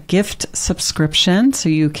introducing a gift subscription, so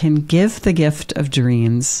you can give the gift of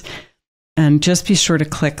dreams. And just be sure to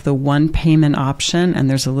click the one payment option, and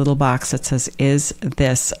there's a little box that says, "Is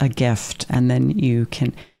this a gift?" And then you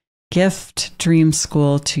can gift Dream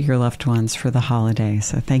School to your loved ones for the holiday.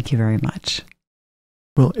 So thank you very much.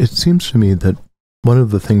 Well, it seems to me that one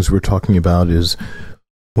of the things we're talking about is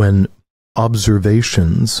when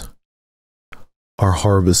observations are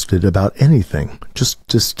harvested about anything, just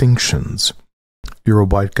distinctions. You're a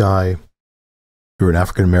white guy, you're an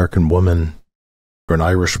African-American woman, you're an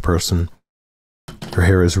Irish person, your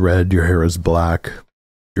hair is red, your hair is black,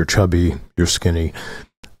 you're chubby, you're skinny.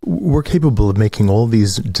 We're capable of making all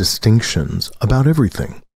these distinctions about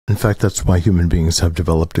everything. In fact, that's why human beings have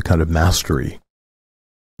developed a kind of mastery.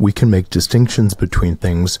 We can make distinctions between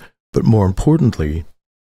things, but more importantly,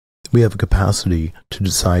 we have a capacity to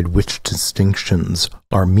decide which distinctions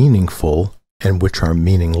are meaningful and which are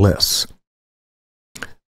meaningless.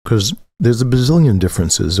 Because there's a bazillion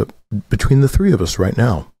differences between the three of us right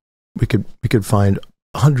now. We could find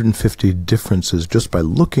 150 differences just by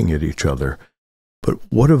looking at each other. But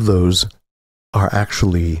what of those are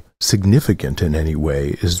actually significant in any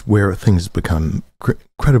way is where things become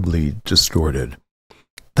incredibly distorted.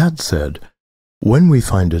 That said, when we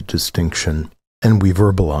find a distinction and we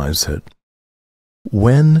verbalize it,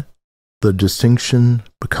 when the distinction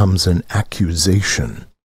becomes an accusation,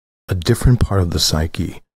 a different part of the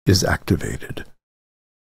psyche is activated.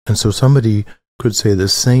 And so somebody could say the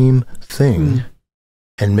same thing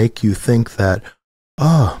and make you think that,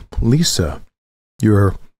 Lisa,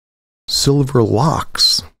 your silver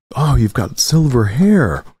locks, you've got silver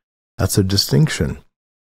hair. That's a distinction.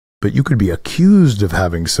 But you could be accused of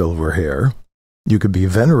having silver hair. You could be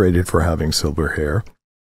venerated for having silver hair.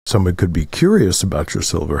 Someone could be curious about your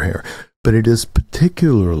silver hair. But it is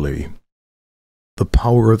particularly the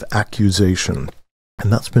power of accusation.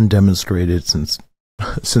 And that's been demonstrated since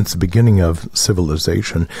the beginning of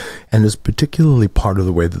civilization, and is particularly part of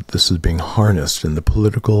the way that this is being harnessed in the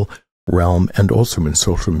political realm and also in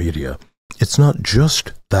social media. It's not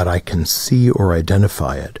just that I can see or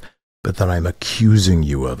identify it, but that I'm accusing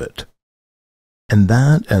you of it. And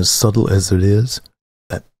that, as subtle as it is,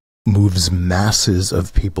 moves masses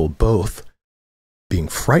of people both being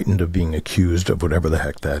frightened of being accused of whatever the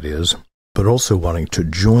heck that is, but also wanting to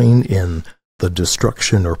join in the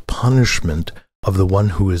destruction or punishment of the one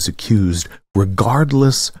who is accused,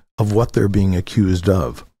 regardless of what they're being accused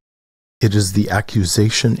of. It is the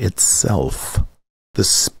accusation itself, the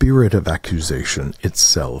spirit of accusation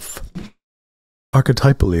itself.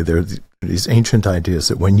 Archetypally, there are these ancient ideas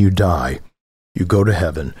that when you die, you go to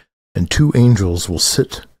heaven, and two angels will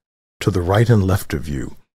sit to the right and left of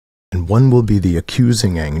you, and one will be the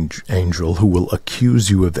accusing angel who will accuse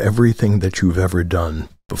you of everything that you've ever done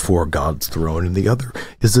before God's throne, and the other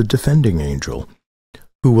is a defending angel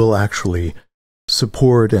who will actually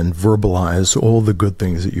support and verbalize all the good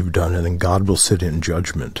things that you've done, and then God will sit in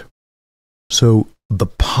judgment. So the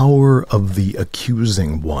power of the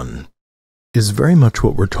accusing one is very much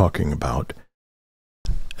what we're talking about,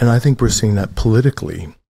 and I think we're seeing that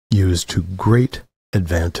politically used to great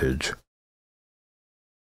advantage.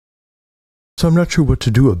 So I'm not sure what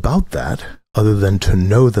to do about that, other than to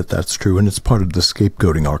know that that's true, and it's part of the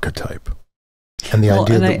scapegoating archetype. And the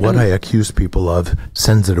idea that what I accuse people of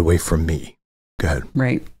sends it away from me. Go ahead.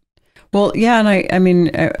 Right. Well, yeah, and I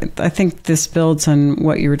mean, I think this builds on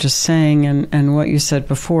what you were just saying and what you said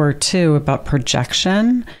before, too, about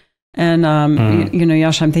projection. And, you know,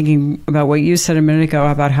 Yascha, I'm thinking about what you said a minute ago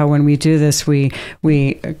about how when we do this, we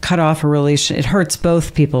cut off a relation. It hurts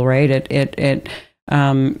both people, right? It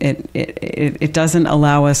doesn't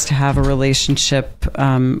allow us to have a relationship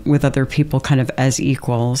with other people kind of as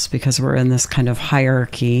equals, because we're in this kind of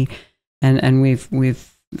hierarchy, and we've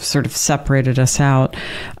sort of separated us out.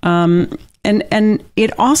 And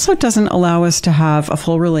it also doesn't allow us to have a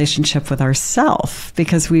full relationship with ourselves,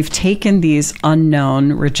 because we've taken these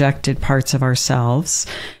unknown, rejected parts of ourselves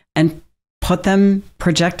and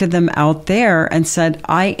projected them out there and said,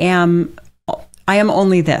 I am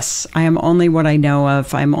only this. I am only what I know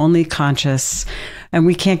of. I'm only conscious. And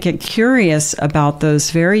we can't get curious about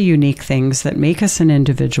those very unique things that make us an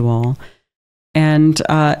individual, and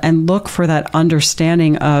look for that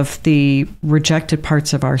understanding of the rejected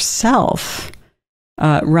parts of ourself.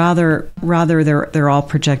 Rather they're all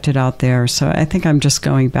projected out there. So I think I'm just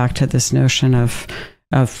going back to this notion of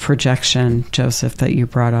projection, Joseph, that you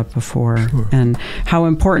brought up before, sure, and how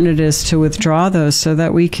important it is to withdraw those so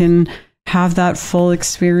that we can have that full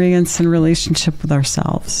experience and relationship with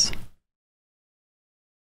ourselves.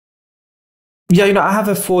 Yeah, you know, I have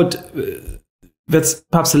a thought that's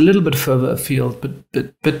perhaps a little bit further afield,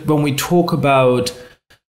 but when we talk about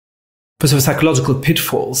sort of psychological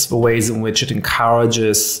pitfalls, the ways in which it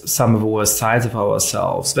encourages some of the worst sides of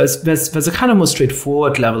ourselves, there's a kind of more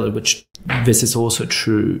straightforward level at which this is also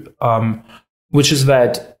true, which is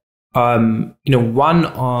that you know, one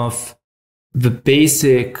of the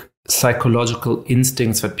basic psychological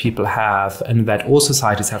instincts that people have and that all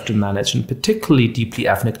societies have to manage, and particularly deeply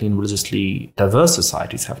ethnically and religiously diverse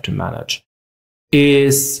societies have to manage,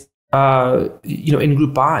 is you know,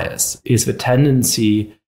 in-group bias, is the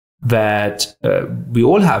tendency that we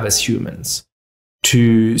all have as humans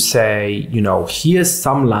to say, you know, here's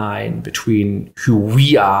some line between who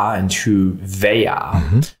we are and who they are.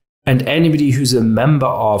 Mm-hmm. And anybody who's a member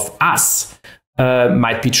of us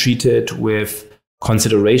might be treated with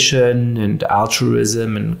consideration and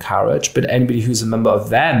altruism and courage, but anybody who's a member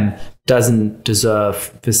of them doesn't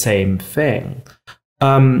deserve the same thing.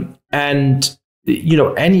 And, you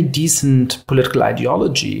know, any decent political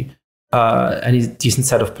ideology, any decent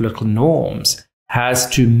set of political norms has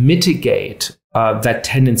to mitigate that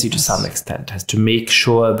tendency to some extent, has to make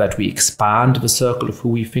sure that we expand the circle of who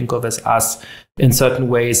we think of as us in certain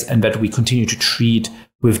ways, and that we continue to treat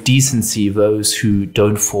with decency those who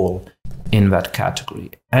don't fall in that category.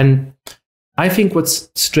 And I think what's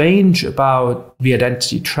strange about the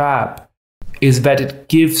identity trap is that it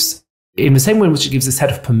gives, in the same way in which it gives a set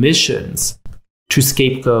of permissions to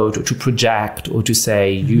scapegoat or to project or to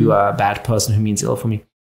say, you are a bad person who means ill for me,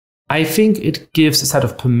 I think it gives a set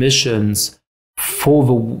of permissions for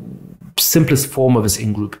the simplest form of this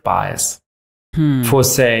in-group bias, for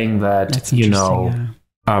saying that, you know,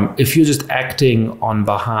 if you're just acting on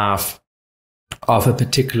behalf of a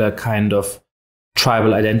particular kind of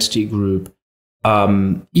tribal identity group,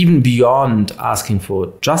 even beyond asking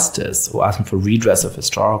for justice or asking for redress of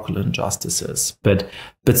historical injustices, but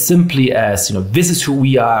simply as, you know, this is who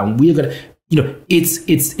we are, and we're gonna, you know,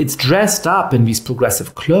 it's dressed up in these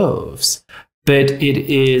progressive clothes, but it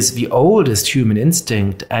is the oldest human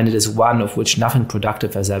instinct, and it is one of which nothing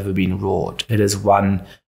productive has ever been wrought. It is one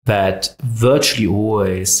that virtually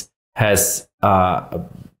always has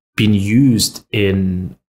been used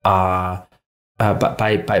in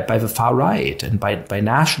by the far right and by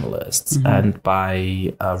nationalists and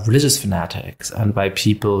by religious fanatics and by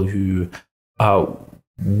people who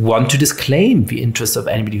want to disclaim the interests of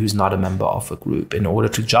anybody who's not a member of a group in order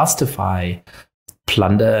to justify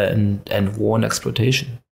plunder and war and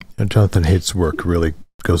exploitation. And Jonathan Haidt's work really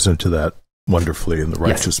goes into that wonderfully in The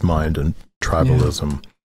Righteous Mind and Tribalism.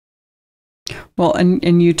 Yeah. Well,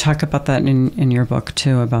 and you talk about that in your book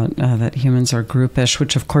too, about that humans are groupish,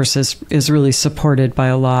 which of course is really supported by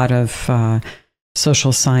a lot of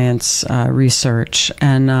social science research.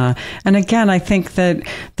 And again, I think that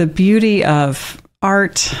the beauty of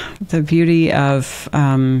art, the beauty of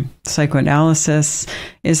psychoanalysis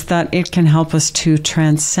is that it can help us to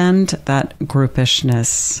transcend that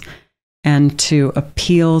groupishness and to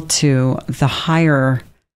appeal to the higher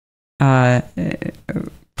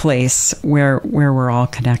place where we're all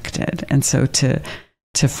connected. And so to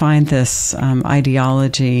find this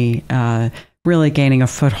ideology really gaining a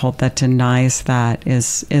foothold that denies that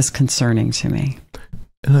is concerning to me.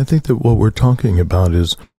 And I think that what we're talking about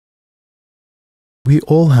is we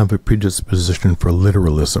all have a predisposition for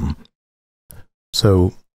literalism.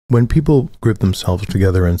 So when people group themselves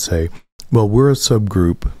together and say, well, we're a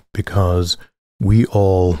subgroup because we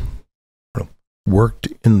all worked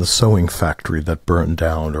in the sewing factory that burned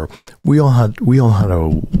down, or we all had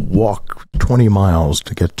to walk 20 miles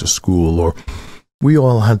to get to school, or we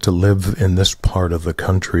all had to live in this part of the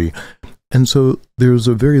country. And so there's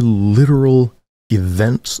a very literal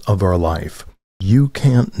events of our life. You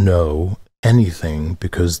can't know anything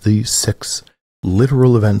because these 6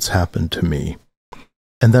 literal events happened to me.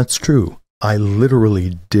 And that's true. I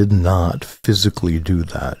literally did not physically do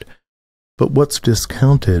that. But what's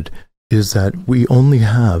discounted is that we only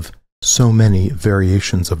have so many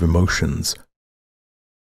variations of emotions.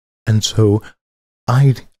 And so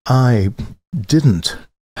I didn't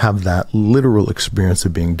have that literal experience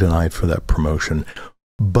of being denied for that promotion,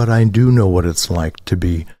 but I do know what it's like to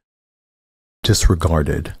be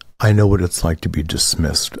disregarded. I know what it's like to be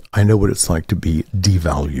dismissed. I know what it's like to be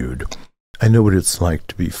devalued. I know what it's like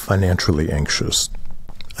to be financially anxious.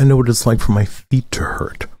 I know what it's like for my feet to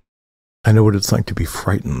hurt. I know what it's like to be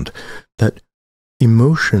frightened. That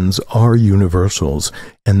emotions are universals,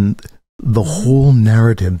 and the whole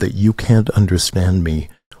narrative that you can't understand me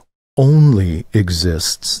only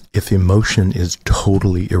exists if emotion is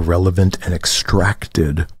totally irrelevant and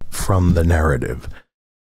extracted from the narrative.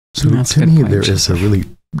 So to me, there is a really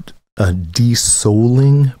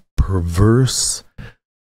de-souling, perverse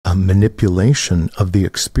manipulation of the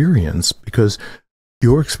experience, because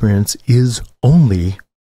your experience is only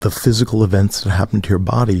the physical events that happen to your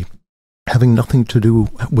body, having nothing to do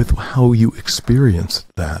with how you experience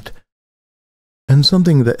that. And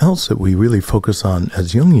something else that we really focus on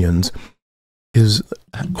as Jungians is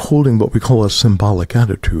holding what we call a symbolic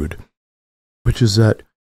attitude, which is that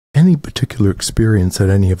any particular experience that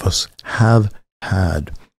any of us have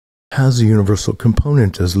had has a universal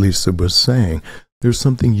component, as Lisa was saying. There's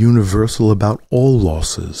something universal about all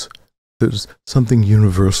losses. There's something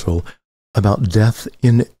universal about death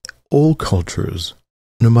in all cultures,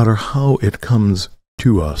 no matter how it comes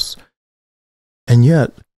to us. And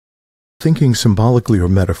yet, thinking symbolically or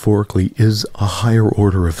metaphorically is a higher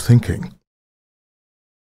order of thinking.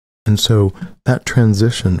 And so that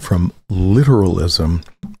transition from literalism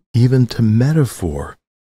even to metaphor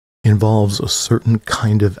involves a certain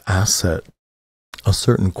kind of asset, a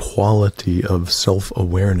certain quality of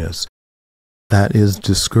self-awareness that is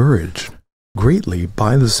discouraged greatly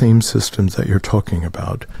by the same systems that you're talking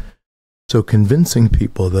about. So convincing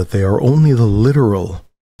people that they are only the literal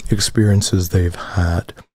experiences they've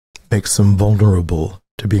had makes them vulnerable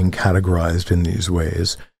to being categorized in these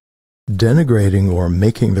ways. Denigrating or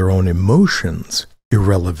making their own emotions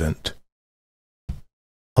irrelevant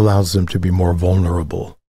allows them to be more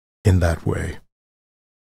vulnerable in that way.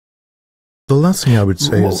 The last thing I would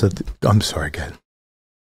say is that... I'm sorry, go ahead.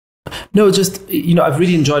 No, just, I've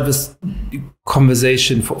really enjoyed this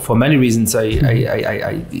conversation for many reasons. I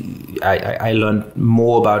learned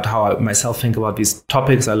more about how I myself think about these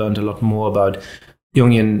topics. I learned a lot more about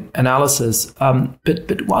Jungian analysis.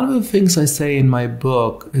 But one of the things I say in my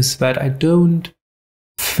book is that I don't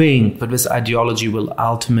think that this ideology will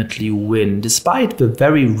ultimately win, despite the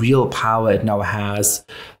very real power it now has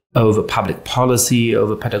over public policy,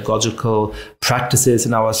 over pedagogical practices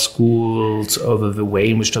in our schools, over the way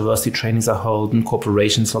in which diversity trainings are held in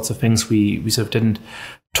corporations, lots of things we sort of didn't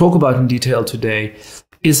talk about in detail today,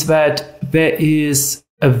 is that there is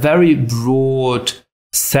a very broad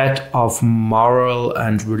set of moral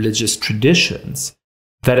and religious traditions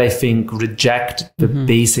that I think reject the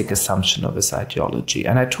basic assumption of this ideology.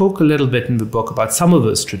 And I talk a little bit in the book about some of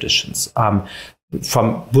those traditions,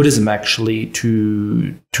 from Buddhism actually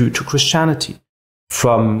to Christianity,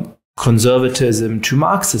 from conservatism to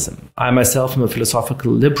Marxism. I myself am a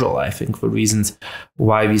philosophical liberal. I think the reasons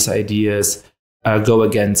why these ideas go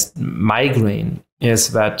against my grain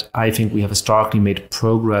is that I think we have historically made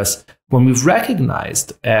progress when we've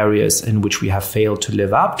recognized areas in which we have failed to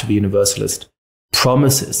live up to the universalist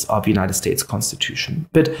promises of the United States Constitution,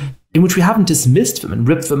 but in which we haven't dismissed them and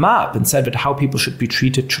ripped them up and said that how people should be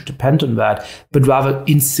treated should depend on that, but rather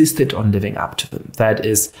insisted on living up to them. That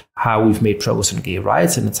is how we've made progress on gay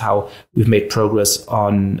rights, and it's how we've made progress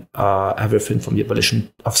on everything from the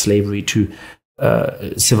abolition of slavery to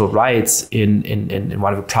civil rights in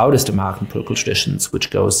one of the proudest American political traditions, which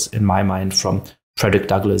goes, in my mind, from Frederick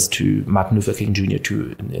Douglass to Martin Luther King Jr.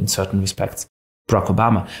 to, in certain respects, Barack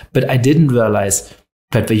Obama. But I didn't realize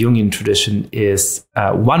that the Jungian tradition is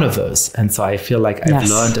one of those. And so I feel like I've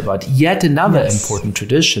learned about yet another important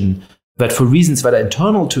tradition that, for reasons that are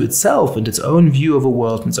internal to itself and its own view of the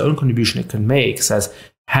world and its own contribution it can make, says,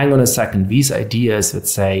 hang on a second, these ideas that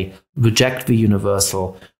say, reject the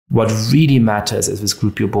universal, what really matters is this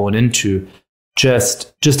group you're born into,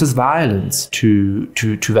 just as violence to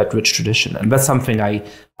that rich tradition. And that's something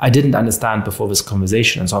I didn't understand before this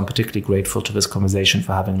conversation. And so I'm particularly grateful to this conversation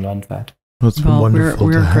for having learned that. Well, it's been wonderful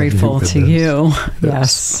we're grateful to you.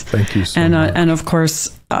 Yes. Thank you so much. And of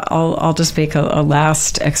course, I'll just make a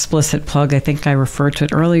last explicit plug. I think I referred to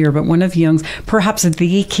it earlier, but one of Jung's, perhaps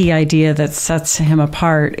the key idea that sets him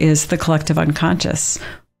apart is the collective unconscious,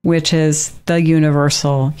 which is the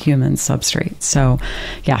universal human substrate. So,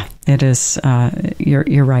 yeah, it is.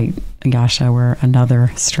 You're right, Yascha. We're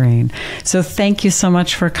another strain. So, thank you so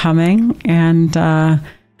much for coming, and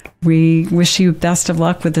we wish you best of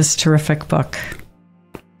luck with this terrific book.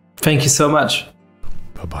 Thank you so much.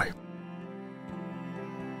 Bye-bye.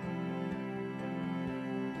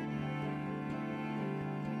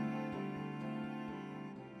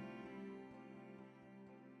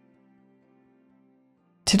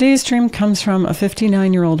 Today's dream comes from a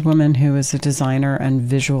 59-year-old woman who is a designer and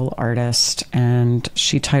visual artist, and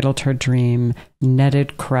she titled her dream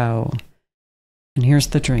Netted Crow. And here's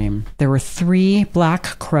the dream. There were 3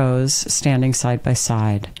 black crows standing side by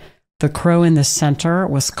side. The crow in the center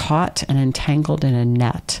was caught and entangled in a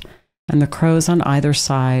net, and the crows on either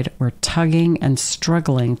side were tugging and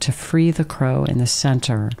struggling to free the crow in the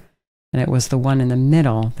center, and it was the one in the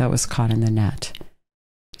middle that was caught in the net.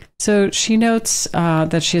 So she notes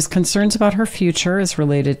that she has concerns about her future as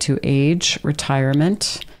related to age,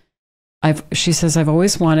 retirement. She says, I've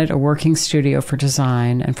always wanted a working studio for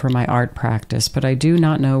design and for my art practice, but I do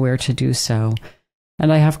not know where to do so.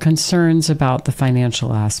 And I have concerns about the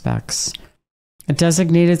financial aspects. A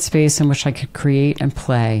designated space in which I could create and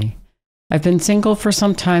play. I've been single for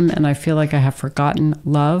some time and I feel like I have forgotten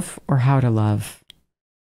love or how to love.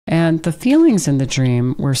 And the feelings in the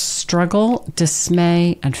dream were struggle,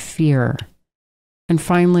 dismay, and fear. And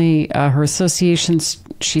finally, her associations,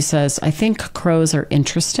 she says, I think crows are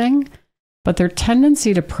interesting, but their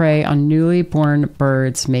tendency to prey on newly born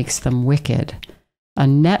birds makes them wicked. A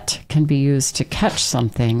net can be used to catch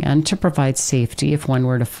something and to provide safety if one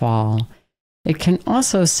were to fall. It can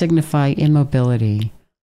also signify immobility.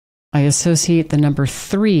 I associate the number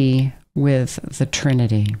 3 with the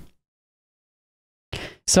Trinity.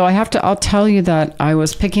 So I'll tell you that I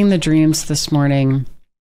was picking the dreams this morning.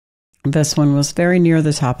 This one was very near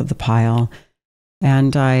the top of the pile.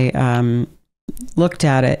 And I looked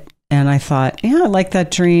at it and I thought, yeah, I like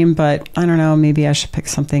that dream, but I don't know, maybe I should pick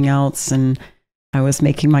something else. And I was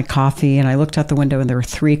making my coffee and I looked out the window and there were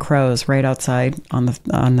 3 crows right outside on the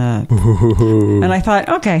and I thought,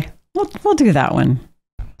 okay, we'll do that one.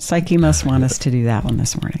 Psyche must want us to do that one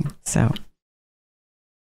this morning. So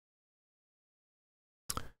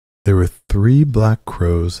there were 3 black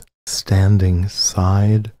crows standing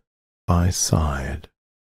side by side.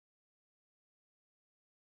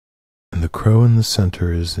 And the crow in the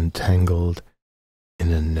center is entangled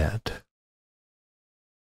in a net.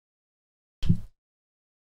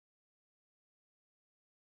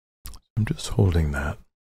 I'm just holding that.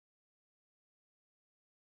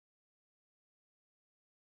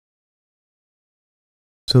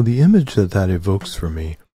 So the image that evokes for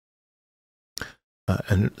me,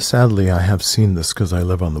 and sadly I have seen this because I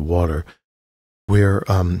live on the water, where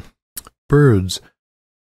birds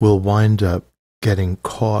will wind up getting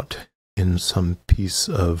caught in some piece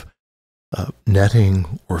of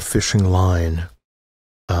netting or fishing line,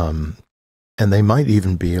 and they might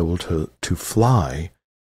even be able to fly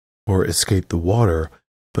or escape the water,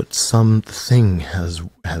 but something has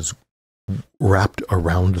wrapped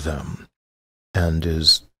around them and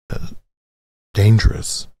is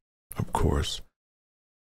dangerous, of course.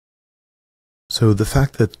 So the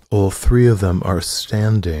fact that all three of them are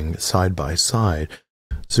standing side by side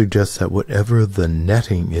suggests that whatever the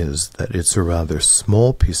netting is, that it's a rather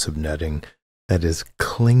small piece of netting that is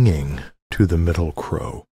clinging to the middle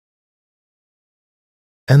crow.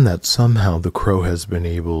 And that somehow the crow has been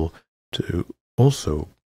able to also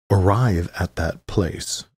arrive at that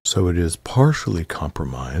place. So it is partially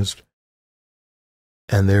compromised,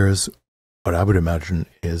 and there is what I would imagine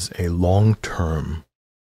is a long-term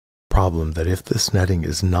problem that if this netting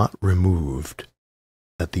is not removed,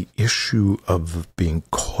 that the issue of being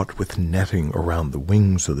caught with netting around the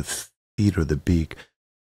wings or the feet or the beak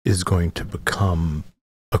is going to become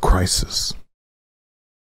a crisis.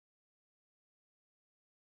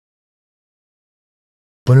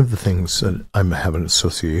 One of the things that I have an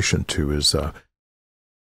association to is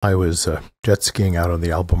I was jet skiing out on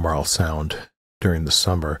the Albemarle Sound during the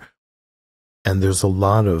summer, and there's a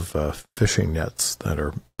lot of fishing nets that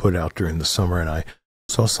are put out during the summer, and I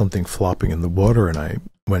saw something flopping in the water, and I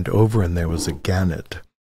went over, and there was a gannet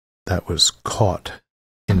that was caught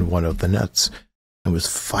in one of the nets and was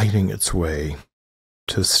fighting its way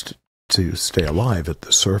to stay alive at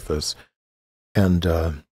the surface, and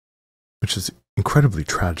which is incredibly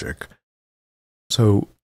tragic. So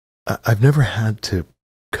I've never had to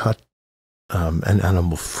cut an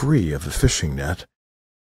animal free of a fishing net.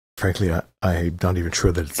 Frankly, I'm not even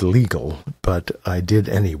sure that it's legal, but I did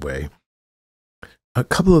anyway. A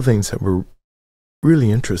couple of things that were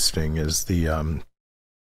really interesting is the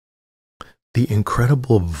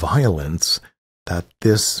incredible violence that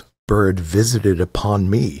this bird visited upon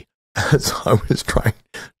me as I was trying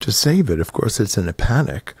to save it. Of course, it's in a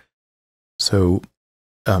panic. So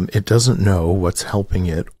it doesn't know what's helping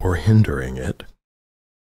it or hindering it.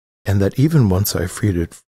 And that even once I freed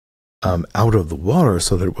it out of the water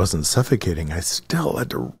so that it wasn't suffocating, I still had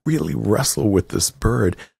to really wrestle with this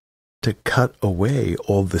bird to cut away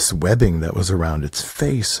all this webbing that was around its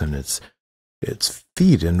face and its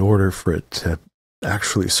feet in order for it to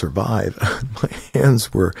actually survive. My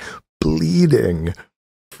hands were bleeding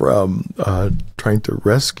from trying to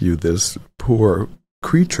rescue this poor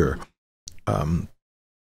creature.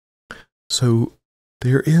 So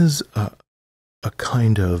there is a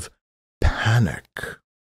kind of panic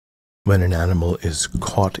when an animal is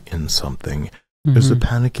caught in something. Mm-hmm. There's a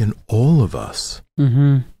panic in all of us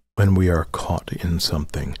when we are caught in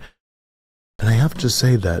something. And I have to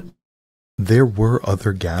say that there were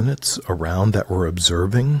other gannets around that were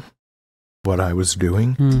observing what I was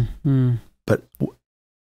doing. Mm-hmm. But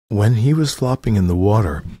when he was flopping in the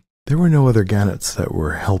water, there were no other gannets that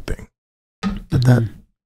were helping. But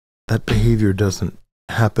that behavior doesn't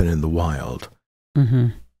happen in the wild. Mm-hmm.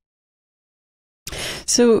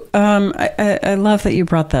 So I love that you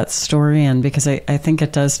brought that story in, because I think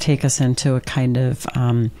it does take us into a kind of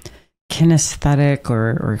kinesthetic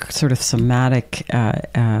or sort of somatic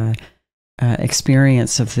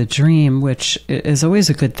experience of the dream, which is always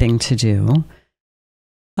a good thing to do.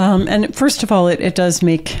 And first of all, it does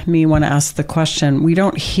make me want to ask the question, we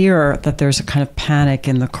don't hear that there's a kind of panic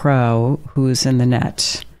in the crow who's in the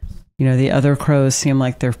net. You know, the other crows seem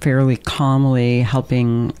like they're fairly calmly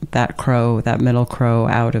helping that crow, that middle crow,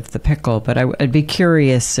 out of the pickle. But I'd be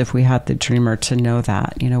curious if we had the dreamer to know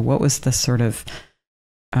that, you know, what was the sort of,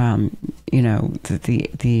 you know,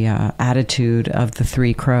 the attitude of the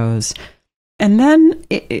three crows. And then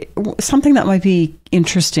something that might be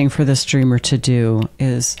interesting for this dreamer to do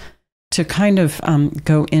is to kind of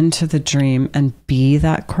go into the dream and be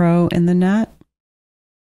that crow in the net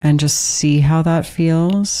and just see how that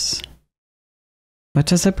feels. What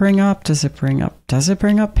does it bring up? Does it bring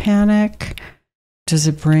up panic? Does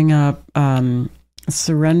it bring up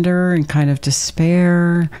surrender and kind of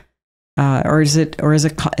despair? Or is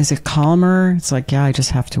it calmer? It's like, yeah, I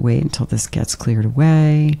just have to wait until this gets cleared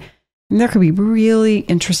away. And there could be really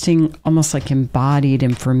interesting, almost like embodied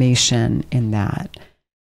information in that.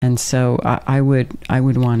 And so I would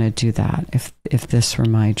want to do that if this were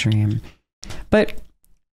my dream. But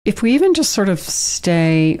if we even just sort of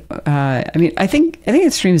stay, I think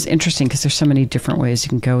this dream is interesting because there's so many different ways you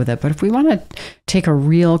can go with it. But if we want to take a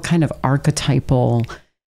real kind of archetypal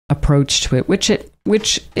approach to it,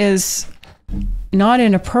 which is not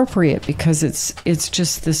inappropriate because it's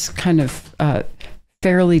just this kind of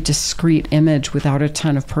fairly discrete image without a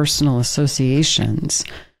ton of personal associations,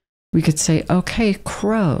 we could say, okay,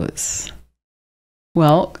 crows.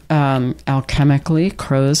 Well, alchemically,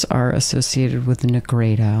 crows are associated with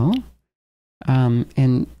Negredo.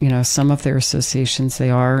 And, some of their associations, they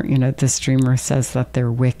are, this dreamer says that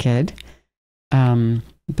they're wicked.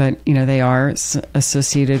 But, they are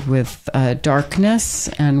associated with darkness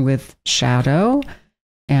and with shadow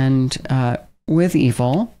and with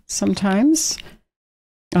evil sometimes.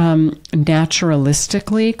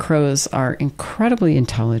 Naturalistically, crows are incredibly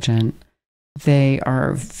intelligent. They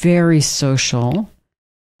are very social.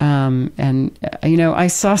 And, I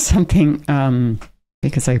saw something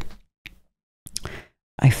because I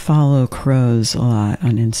follow crows a lot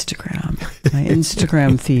on Instagram. My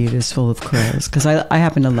Instagram feed is full of crows because I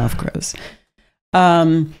happen to love crows.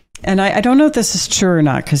 And I don't know if this is true or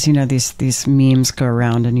not because, these memes go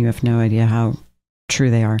around and you have no idea how true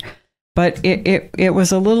they are. But it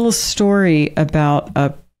was a little story about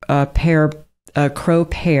a crow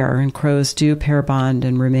pair, and crows do pair bond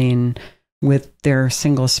and remain with their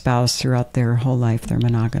single spouse throughout their whole life. They're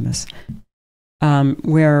monogamous.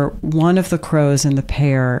 Where one of the crows in the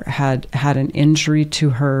pair had an injury to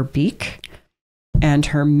her beak, and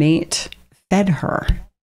her mate fed her.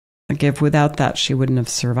 Without that, she wouldn't have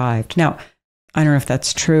survived. Now, I don't know if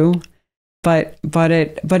that's true, but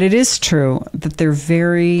it is true that they're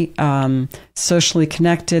very socially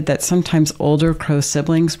connected. That sometimes older crow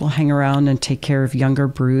siblings will hang around and take care of younger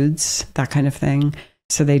broods, that kind of thing.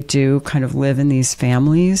 So they do kind of live in these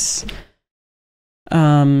families.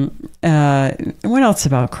 What else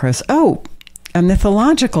about crows? Oh, a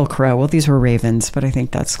mythological crow. Well, these were ravens, but I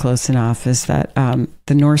think that's close enough. Is that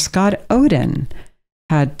the Norse god Odin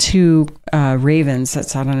had two ravens that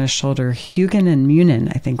sat on his shoulder. Hugin and Munin,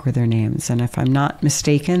 I think, were their names. And if I'm not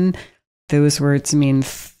mistaken, those words mean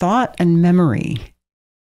thought and memory.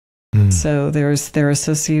 So they're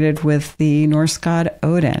associated with the Norse god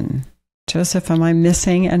Odin. Joseph, am I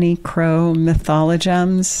missing any crow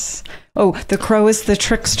mythologems? Oh, the crow is the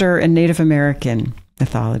trickster in Native American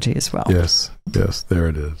mythology as well. Yes, there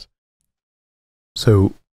it is.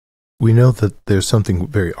 So we know that there's something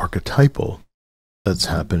very archetypal that's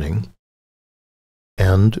happening,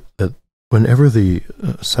 and that whenever the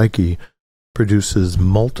psyche produces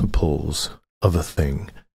multiples of a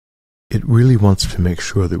thing, it really wants to make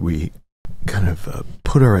sure that we kind of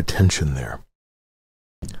put our attention there.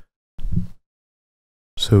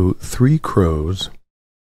 So 3 crows,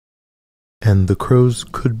 and the crows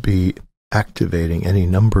could be activating any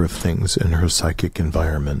number of things in her psychic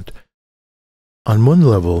environment. On one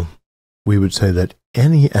level, we would say that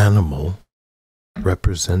any animal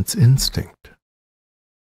represents instinct.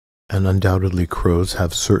 And undoubtedly crows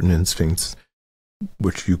have certain instincts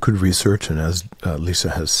which you could research, and as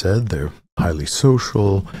Lisa has said, they're highly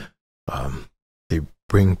social. They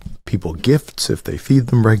bring people gifts if they feed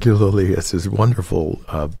them regularly. It's just wonderful,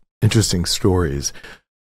 interesting stories.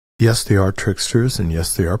 Yes, they are tricksters, and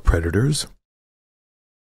yes, they are predators,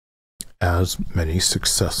 as many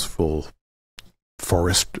successful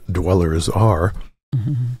forest dwellers are.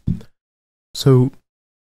 Mm-hmm. So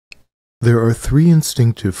there are 3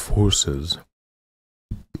 instinctive forces,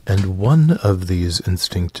 and one of these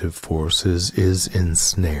instinctive forces is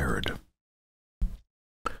ensnared.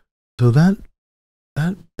 So that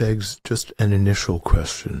begs just an initial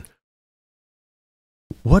question.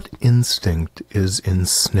 What instinct is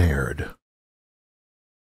ensnared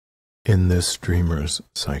in this dreamer's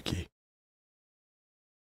psyche?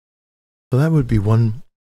 So that would be one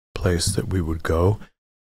place that we would go.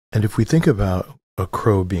 And if we think about a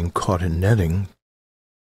crow being caught in netting,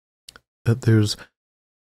 that there's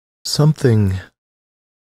some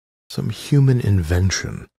human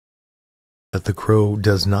invention that the crow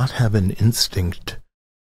does not have an instinct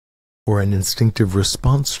or an instinctive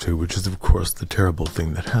response to, which is, of course, the terrible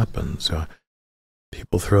thing that happens.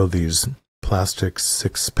 People throw these plastic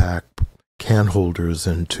 6-pack can holders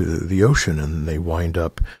into the ocean, and they wind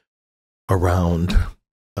up around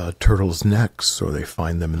turtles' necks, or they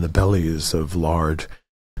find them in the bellies of large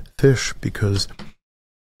fish, because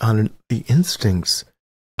the instincts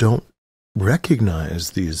don't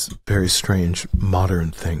recognize these very strange modern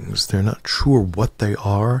things. They're not sure what they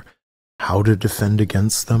are, how to defend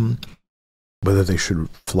against them, whether they should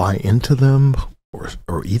fly into them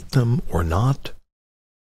or eat them or not.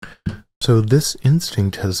 So this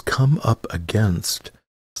instinct has come up against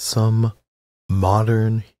some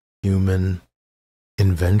modern human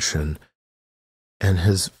invention and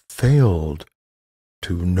has failed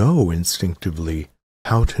to know instinctively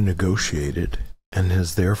how to negotiate it, and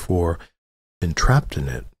has therefore been trapped in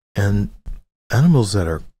it. And animals that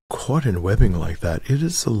are caught in webbing like that, it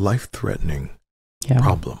is a life-threatening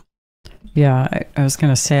problem. Yeah, I was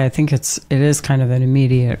going to say, I think it is kind of an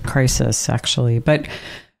immediate crisis, actually. But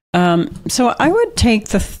So I would take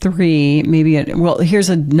the three, well, here's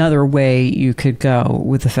another way you could go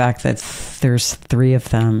with the fact that there's three of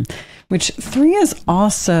them, which three is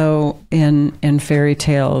also in fairy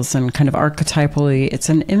tales and kind of archetypally, it's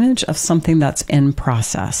an image of something that's in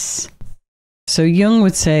process. So Jung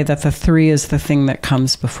would say that the three is the thing that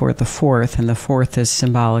comes before the fourth, and the fourth is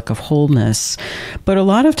symbolic of wholeness. But a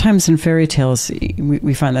lot of times in fairy tales,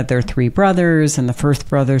 we find that there are three brothers, and the first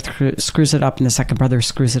brother screws it up, and the second brother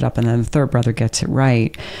screws it up, and then the third brother gets it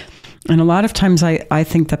right. And a lot of times I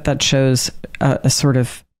think that shows a sort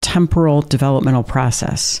of temporal developmental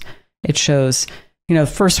process. It shows,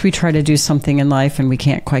 first we try to do something in life and we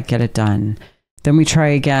can't quite get it done. Then we try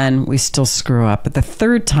again, we still screw up. But the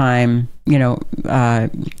third time,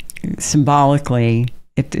 symbolically,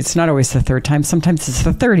 it's not always the third time. Sometimes it's the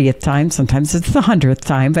 30th time. Sometimes it's the 100th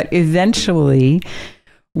time. But eventually,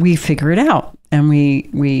 we figure it out. And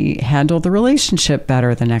we handle the relationship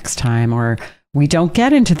better the next time. Or we don't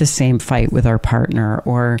get into the same fight with our partner.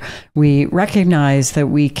 Or we recognize that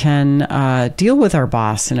we can deal with our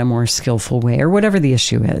boss in a more skillful way. Or whatever the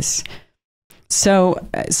issue is. So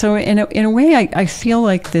in a way, I feel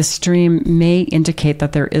like this dream may indicate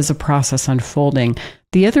that there is a process unfolding.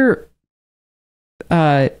 The other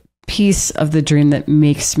piece of the dream that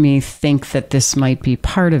makes me think that this might be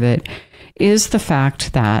part of it is the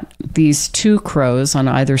fact that these two crows on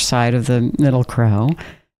either side of the middle crow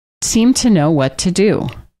seem to know what to do.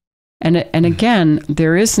 And again,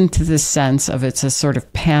 there isn't this sense of it's a sort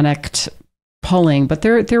of panicked pulling, but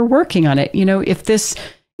they're working on it.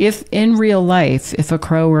 If in real life, if a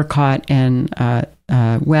crow were caught in a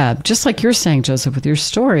web, just like you're saying, Joseph, with your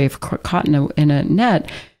story, if caught in a net,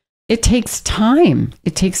 it takes time.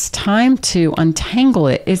 It takes time to untangle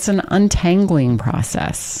it. It's an untangling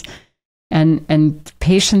process, and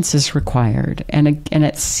patience is required. And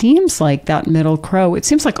it seems like that middle crow. It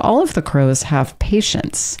seems like all of the crows have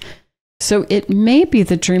patience. So it may be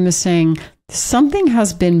the dream is saying something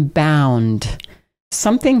has been bound,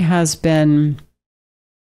 something has been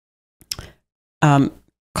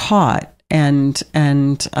caught and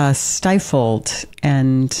stifled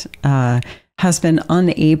and has been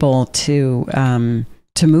unable to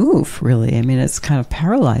move, really. I mean, it's kind of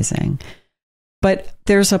paralyzing. But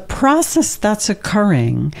there's a process that's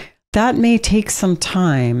occurring that may take some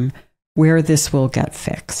time where this will get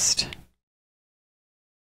fixed.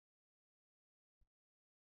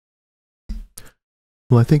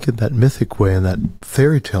 Well, I think in that mythic way, in that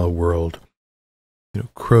fairy tale world,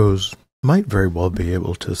 crows might very well be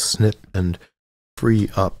able to snip and free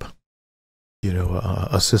up,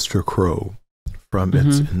 a sister crow from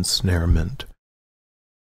its ensnarement.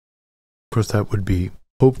 Of course, that would be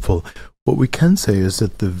hopeful. What we can say is,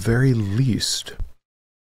 at the very least,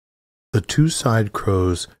 the two side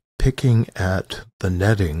crows picking at the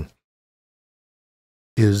netting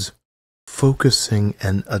is focusing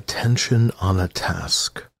an attention on a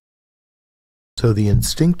task. So the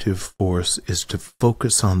instinctive force is to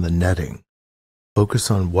focus on the netting, focus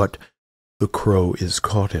on what the crow is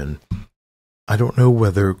caught in. I don't know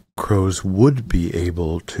whether crows would be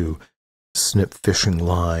able to snip fishing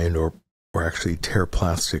line or actually tear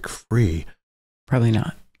plastic free. Probably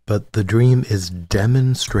not. But the dream is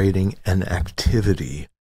demonstrating an activity,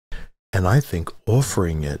 and I think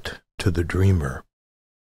offering it to the dreamer,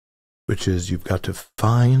 which is you've got to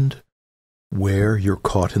find where you're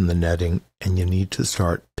caught in the netting, and you need to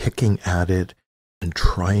start picking at it and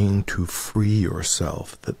trying to free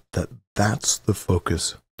yourself. That's the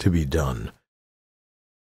focus to be done.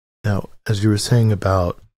 Now, as you were saying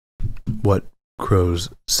about what crows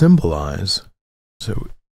symbolize, so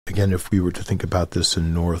again, if we were to think about this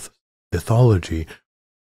in Norse mythology,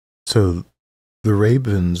 so the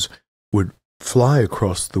ravens would fly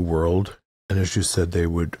across the world, and as you said, they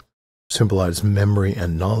would symbolize memory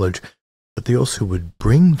and knowledge, but they also would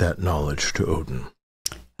bring that knowledge to Odin.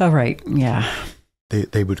 Oh, right. Yeah.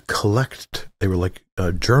 They would collect, they were like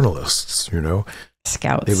journalists,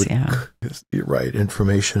 Scouts, they would write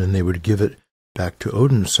information, and they would give it back to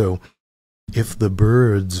Odin. So if the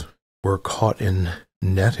birds were caught in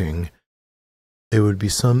netting, there would be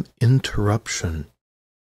some interruption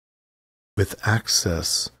with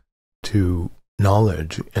access to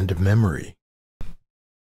knowledge and memory.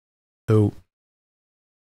 So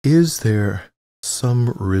is there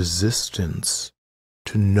some resistance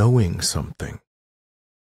to knowing something?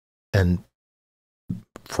 And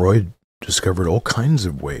Freud discovered all kinds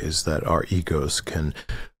of ways that our egos can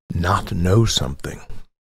not know something.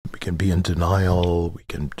 We can be in denial, we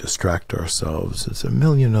can distract ourselves, there's a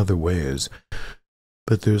million other ways.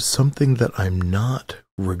 But there's something that I'm not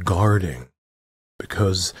regarding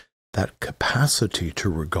because that capacity to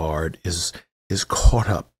regard is caught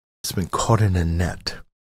up. It's been caught in a net.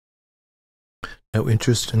 Now,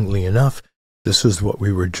 interestingly enough, this is what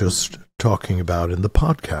we were just talking about in the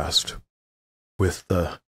podcast with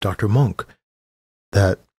Dr. Mounk,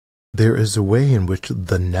 that there is a way in which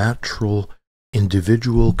the natural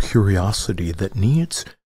individual curiosity that needs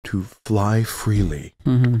to fly freely,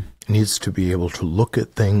 needs to be able to look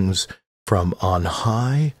at things from on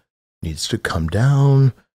high, needs to come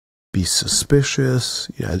down, be suspicious,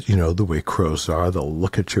 you know, the way crows are. They'll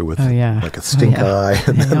look at you with like a stink eye,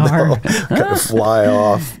 and then they'll kind of fly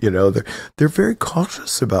off. You know, they're very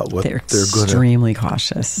cautious about what they're going to extremely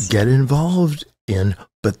cautious get involved in,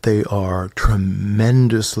 but they are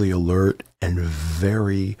tremendously alert and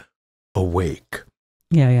very awake.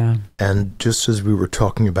 Yeah. And just as we were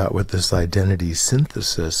talking about with this identity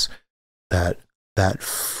synthesis, that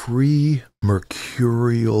free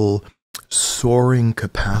mercurial soaring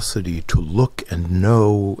capacity to look and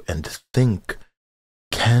know and think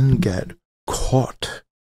can get caught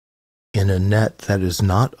in a net that is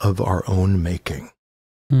not of our own making.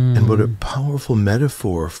 And what a powerful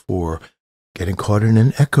metaphor for getting caught in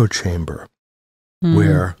an echo chamber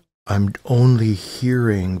where I'm only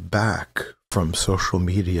hearing back from social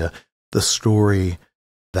media the story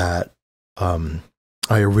that I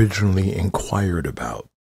originally inquired about,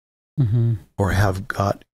 or have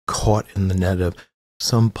got caught in the net of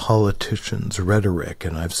some politician's rhetoric,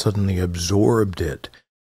 and I've suddenly absorbed it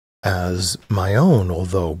as my own,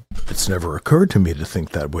 although it's never occurred to me to think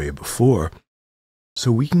that way before.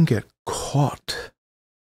 So we can get caught.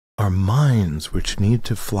 Our minds, which need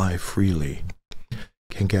to fly freely,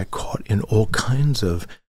 can get caught in all kinds of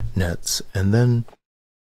nets, and then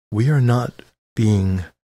we are not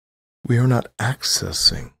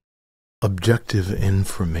accessing objective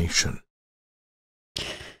information.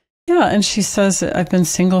 Yeah, and she says, I've been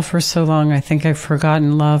single for so long, I think I've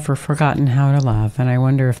forgotten love or forgotten how to love. And I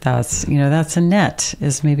wonder if that's, that's a net,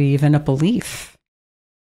 is maybe even a belief.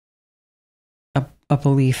 A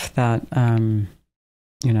belief that,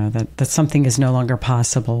 that something is no longer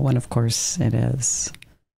possible when, of course, it is.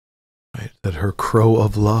 Right, that her crow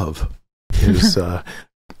of love is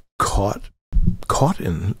caught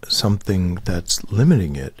in something that's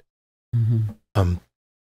limiting it.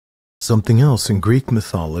 Something else in Greek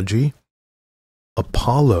mythology,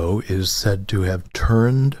 Apollo is said to have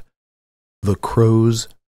turned the crow's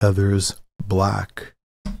feathers black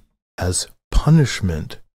as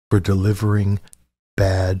punishment for delivering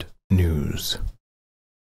bad news.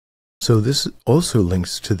 So this also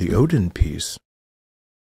links to the Odin piece.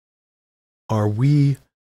 Are we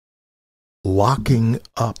locking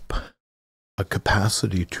up a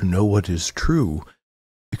capacity to know what is true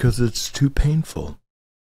because it's too painful?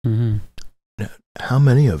 Now, how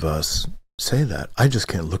many of us say that? I just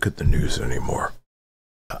can't look at the news anymore.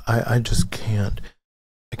 I just can't.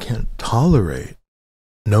 I can't tolerate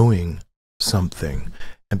knowing something,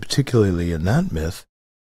 and particularly in that myth,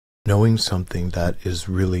 knowing something that is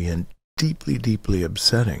really and deeply, deeply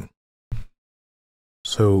upsetting.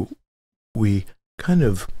 So we kind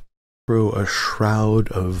of throw a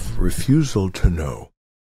shroud of refusal to know,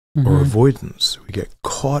 or avoidance. We get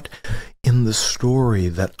caught in the story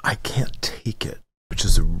that I can't take it, which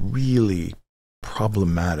is a really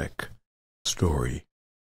problematic story.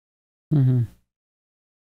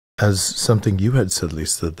 As something you had said,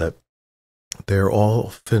 Lisa, that they're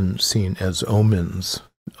often seen as omens,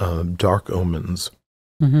 dark omens.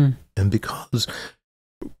 And because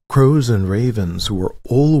crows and ravens were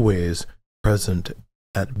always present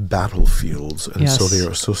at battlefields, and so they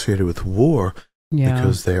are associated with war,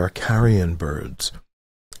 because they are carrion birds.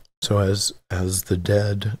 So as the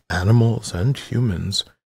dead animals and humans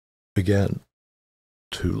began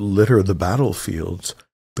to litter the battlefields,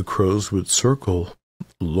 the crows would circle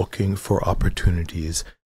looking for opportunities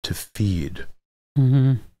to feed.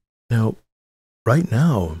 Now, right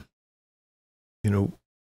now,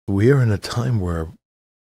 we are in a time where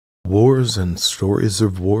wars and stories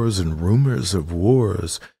of wars and rumors of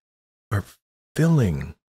wars are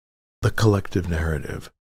filling the collective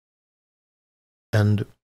narrative. And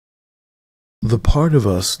the part of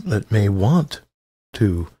us that may want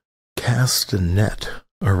to cast a net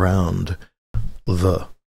around the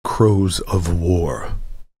crows of war,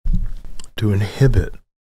 to inhibit,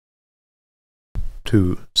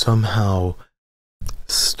 to somehow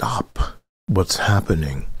stop what's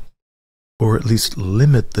happening, or at least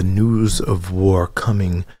limit the news of war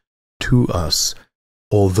coming to us,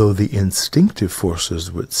 although the instinctive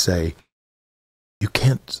forces would say, you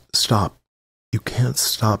can't stop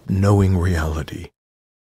knowing reality.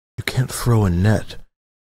 You can't throw a net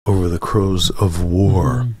over the crows of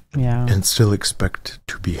war Yeah. and still expect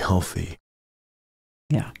to be healthy.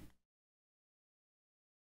 Yeah.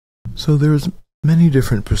 So there's many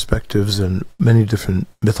different perspectives and many different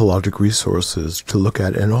mythologic resources to look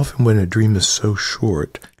at, and often when a dream is so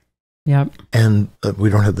short, Yep. and we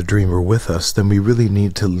don't have the dreamer with us, then we really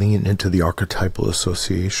need to lean into the archetypal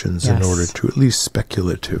associations in order to at least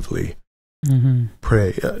speculatively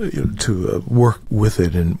work with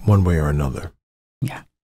it in one way or another. Yeah,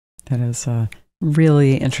 that is a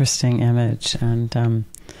really interesting image, and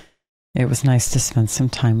it was nice to spend some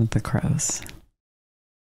time with the crows.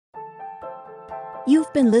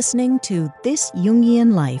 You've been listening to This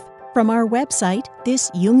Jungian Life. From our website,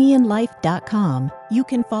 thisjungianlife.com, you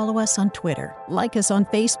can follow us on Twitter, like us on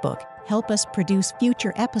Facebook, help us produce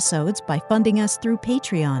future episodes by funding us through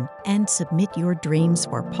Patreon, and submit your dreams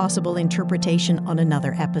for possible interpretation on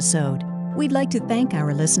another episode. We'd like to thank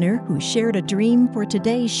our listener who shared a dream for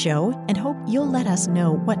today's show and hope you'll let us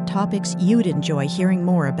know what topics you'd enjoy hearing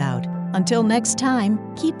more about. Until next time,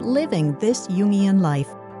 keep living this Jungian life.